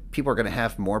fact that people are going to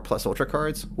have more Plus Ultra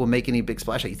cards, will make any big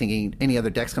splash? Are you thinking any other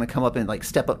deck's going to come up and like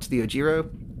step up to the Ojiro?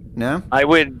 No? I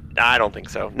don't think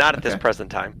so. Not at this present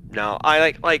time. No.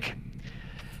 I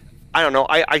don't know.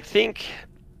 I think,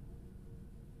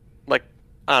 like,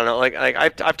 I don't know. Like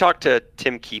I've talked to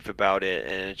Tim Keefe about it,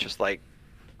 and it's just like,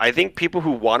 I think people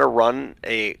who want to run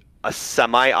a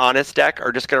semi-honest deck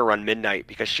are just going to run Midnight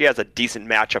because she has a decent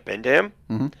matchup into him.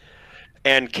 Mm-hmm.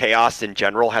 And Chaos in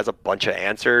general has a bunch of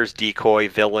answers: decoy,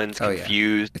 villains,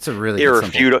 confused. Yeah. It's a really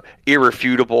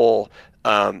irrefutable.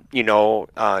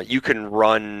 You can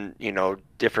run,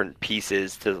 different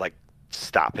pieces to like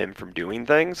stop him from doing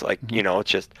things. Like, it's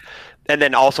just, and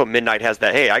then also Midnight has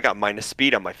that, hey, I got minus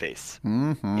speed on my face.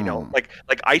 Mm-hmm. Like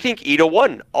I think Ito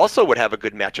 1 also would have a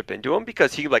good matchup into him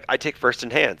because I take first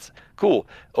in hands. Cool.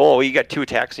 Oh, you got 2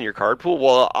 attacks in your card pool.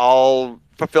 Well, I'll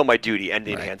fulfill my duty,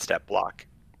 ending hand step block.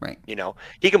 Right.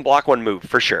 He can block 1 move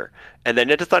for sure. And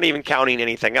then it's not even counting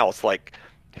anything else like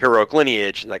Heroic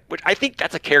Lineage, which I think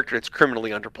that's a character that's criminally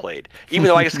underplayed, even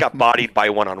though I just got bodied by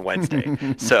one on Wednesday.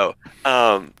 So,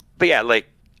 but yeah, like,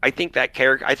 I think that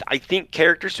character, I think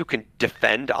characters who can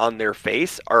defend on their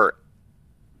face are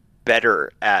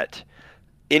better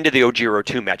into the Ojiro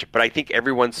 2 matchup. But I think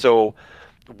everyone's so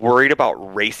worried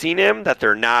about racing him that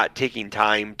they're not taking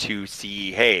time to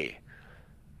see, hey.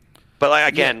 But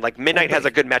like Midnight has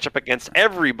a good matchup against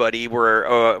everybody, where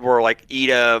like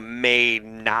Ida may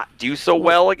not do so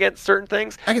well against certain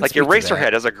things. Like your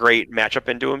Eraserhead has a great matchup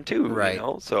into him too, right?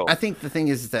 So I think the thing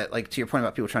is that, like, to your point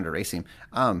about people trying to race him,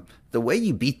 the way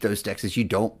you beat those decks is you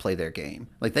don't play their game.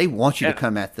 Like, they want you to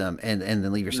come at them and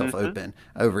then leave yourself open,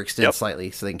 overextend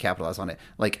slightly so they can capitalize on it.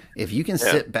 Like, if you can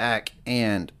sit back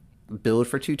and build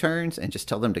for 2 turns and just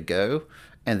tell them to go,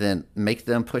 and then make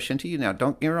them push into you. Now,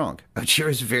 don't get me wrong,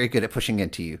 Ojiro's very good at pushing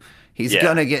into you. He's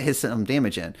gonna get his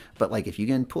damage in, but like, if you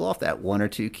can pull off that 1 or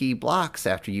 2 key blocks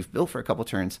after you've built for a couple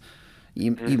turns,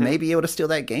 you may be able to steal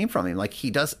that game from him. Like, he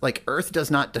does. Like, Earth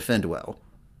does not defend well.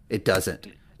 It doesn't.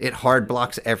 It hard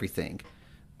blocks everything,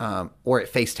 or it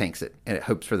face tanks it and it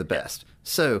hopes for the best.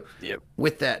 So,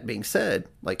 with that being said,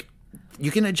 like,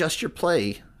 you can adjust your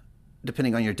play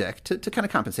depending on your deck to kind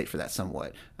of compensate for that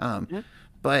somewhat.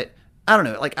 But I don't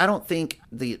know. Like, I don't think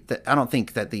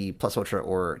that the Plus Ultra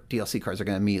or DLC cards are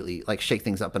going to immediately like shake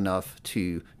things up enough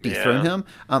to dethrone him.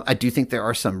 I do think there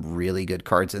are some really good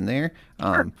cards in there.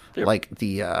 Like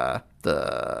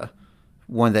the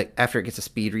one that after it gets a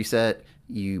speed reset,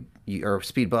 you or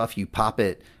speed buff, you pop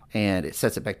it and it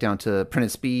sets it back down to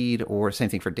printed speed, or same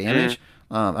thing for damage.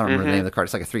 I don't remember the name of the card.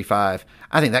 It's like a 3/5.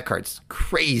 I think that card's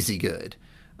crazy good.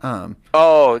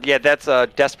 That's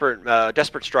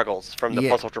Desperate Struggles from the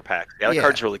Plus Ultra pack. Yeah, that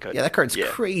card's really good. Yeah, that card's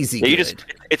crazy good.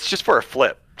 It's just for a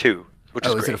flip too, which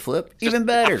is great. Is it a flip? Even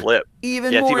better. Flip.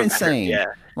 Even more insane.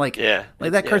 Better. Like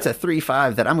that card's a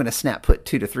 3/5 that I'm going to snap put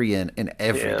 2 to 3 in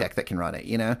every deck that can run it.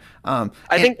 I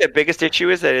think the biggest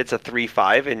issue is that it's a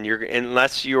 3/5, and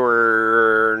unless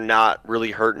you're not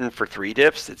really hurting for 3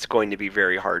 diffs, it's going to be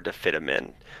very hard to fit them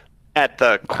in at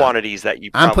the quantities that you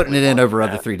probably I'm putting it in over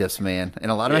other 3 diffs, man. And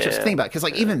a lot of matchups, think about it, because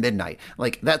like even Midnight,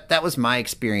 like that was my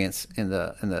experience in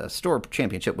the store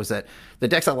championship, was that the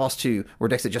decks I lost to were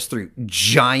decks that just threw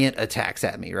giant attacks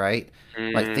at me, right?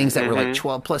 Like things that were like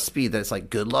 12 plus speed, that's like,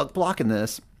 good luck blocking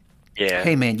this. Yeah.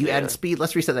 Hey man, you added speed,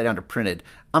 let's reset that down to printed.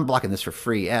 I'm blocking this for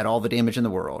free, add all the damage in the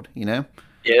world, Yeah,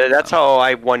 that's how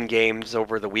I won games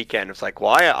over the weekend. It's like,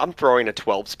 well, I'm throwing a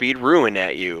 12 speed ruin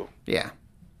at you. Yeah.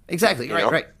 Exactly. You Right. know?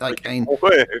 Right. Like, I mean,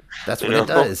 that's what it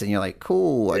does, and you're like,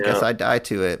 cool. I guess I die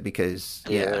to it because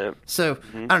yeah. So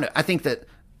I don't know. I think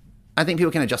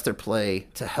people can adjust their play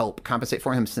to help compensate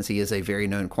for him since he is a very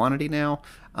known quantity now.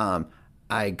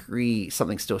 I agree.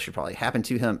 Something still should probably happen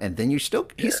to him, and then he's still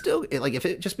like if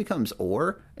it just becomes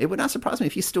ore, it would not surprise me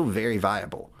if he's still very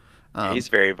viable. He's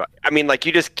very. I mean, like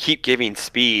you just keep giving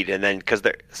speed, and then because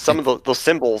some of those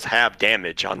symbols have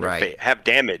damage on their face, have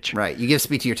damage. Right. You give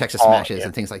speed to your Texas smashes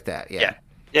and things like that. Yeah.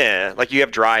 Yeah. Like you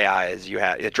have dry eyes. You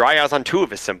have dry eyes on 2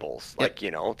 of his symbols. Like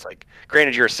it's like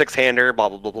granted you're a 6-hander. Blah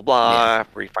blah blah blah blah.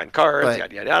 Where you find cards. But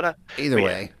yada yada yada. Either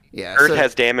way. Yeah, Earth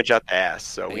has damage up the ass,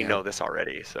 so we know this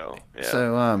already. So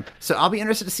so I'll be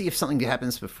interested to see if something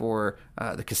happens before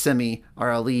the Kissimmee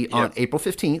RLE on April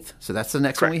 15th. So that's the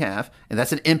next one we have, and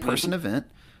that's an in-person event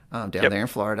down there in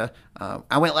Florida.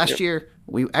 I went last year.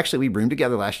 We roomed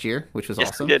together last year, which was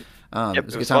awesome. We did. It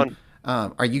was a good time.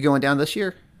 Fun. Are you going down this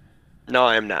year? No,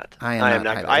 I am not. I am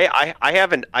not. I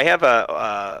have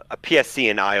a PSC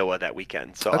in Iowa that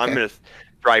weekend, so I'm going to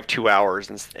drive 2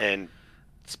 hours and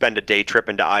spend a day trip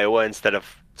into Iowa instead of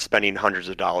spending hundreds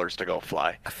of dollars to go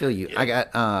fly. I feel you. I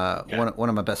got one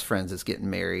of my best friends is getting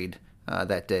married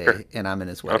that day, and I'm in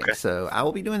his wedding, so I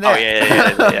will be doing that. Oh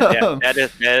yeah.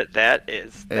 That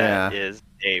is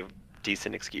a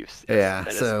decent excuse.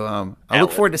 So I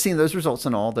look forward to seeing those results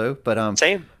and all, though. But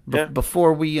same.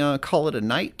 Before we call it a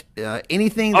night,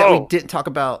 anything that we didn't talk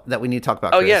about that we need to talk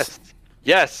about? Chris?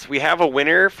 Yes, we have a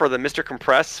winner for the Mr.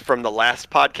 Compress from the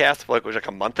last podcast, like it was like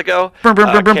a month ago.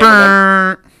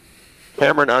 Cameron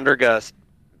Undergust,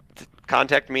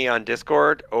 contact me on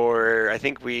Discord, or I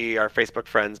think we are Facebook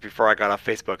friends before I got off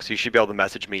Facebook, so you should be able to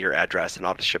message me your address, and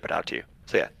I'll just ship it out to you.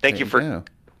 So yeah, thank you.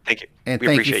 And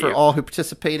thank you for all who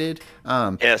participated.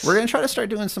 Yes. We're going to try to start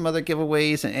doing some other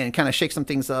giveaways and kind of shake some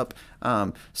things up.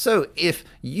 So if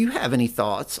you have any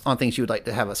thoughts on things you would like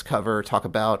to have us cover, talk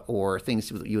about, or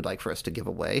things you would like for us to give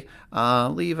away,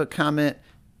 leave a comment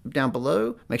down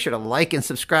below. Make sure to like and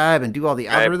subscribe and do all the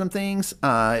algorithm things.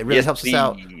 It really helps us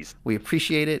out. We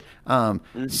appreciate it.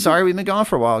 Sorry we've been gone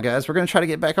for a while, guys. We're going to try to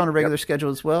get back on a regular schedule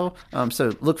as well.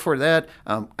 So look for that.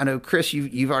 I know, Chris,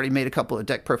 you've already made a couple of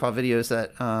deck profile videos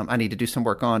that I need to do some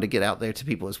work on to get out there to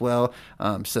people as well.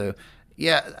 So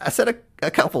yeah, I said a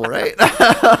couple, right?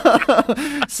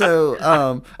 So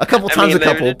a couple times a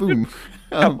couple. Boom.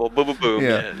 Boom.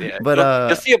 Yeah. But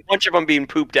you'll see a bunch of them being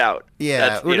pooped out.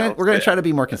 Yeah, we're gonna try to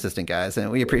be more consistent, guys,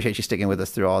 and we appreciate you sticking with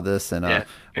us through all this. And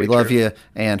we love you,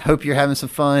 and hope you're having some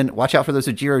fun. Watch out for those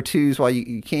Ojiro 2s while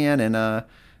you can, and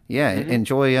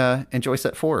enjoy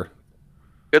set 4.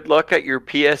 Good luck at your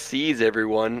PSCs,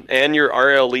 everyone, and your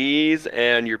RLEs,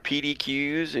 and your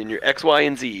PDQs, and your X, Y,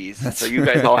 and Zs. So you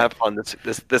guys all have fun this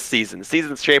season. The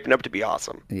season's shaping up to be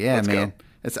awesome. Yeah, Let's man. Go.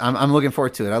 I'm looking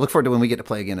forward to it. I look forward to when we get to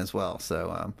play again as well.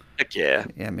 So, heck yeah.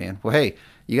 Yeah, man. Well, hey,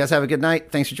 you guys have a good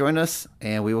night. Thanks for joining us,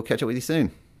 and we will catch up with you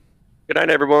soon. Good night,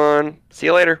 everyone. See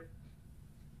you later.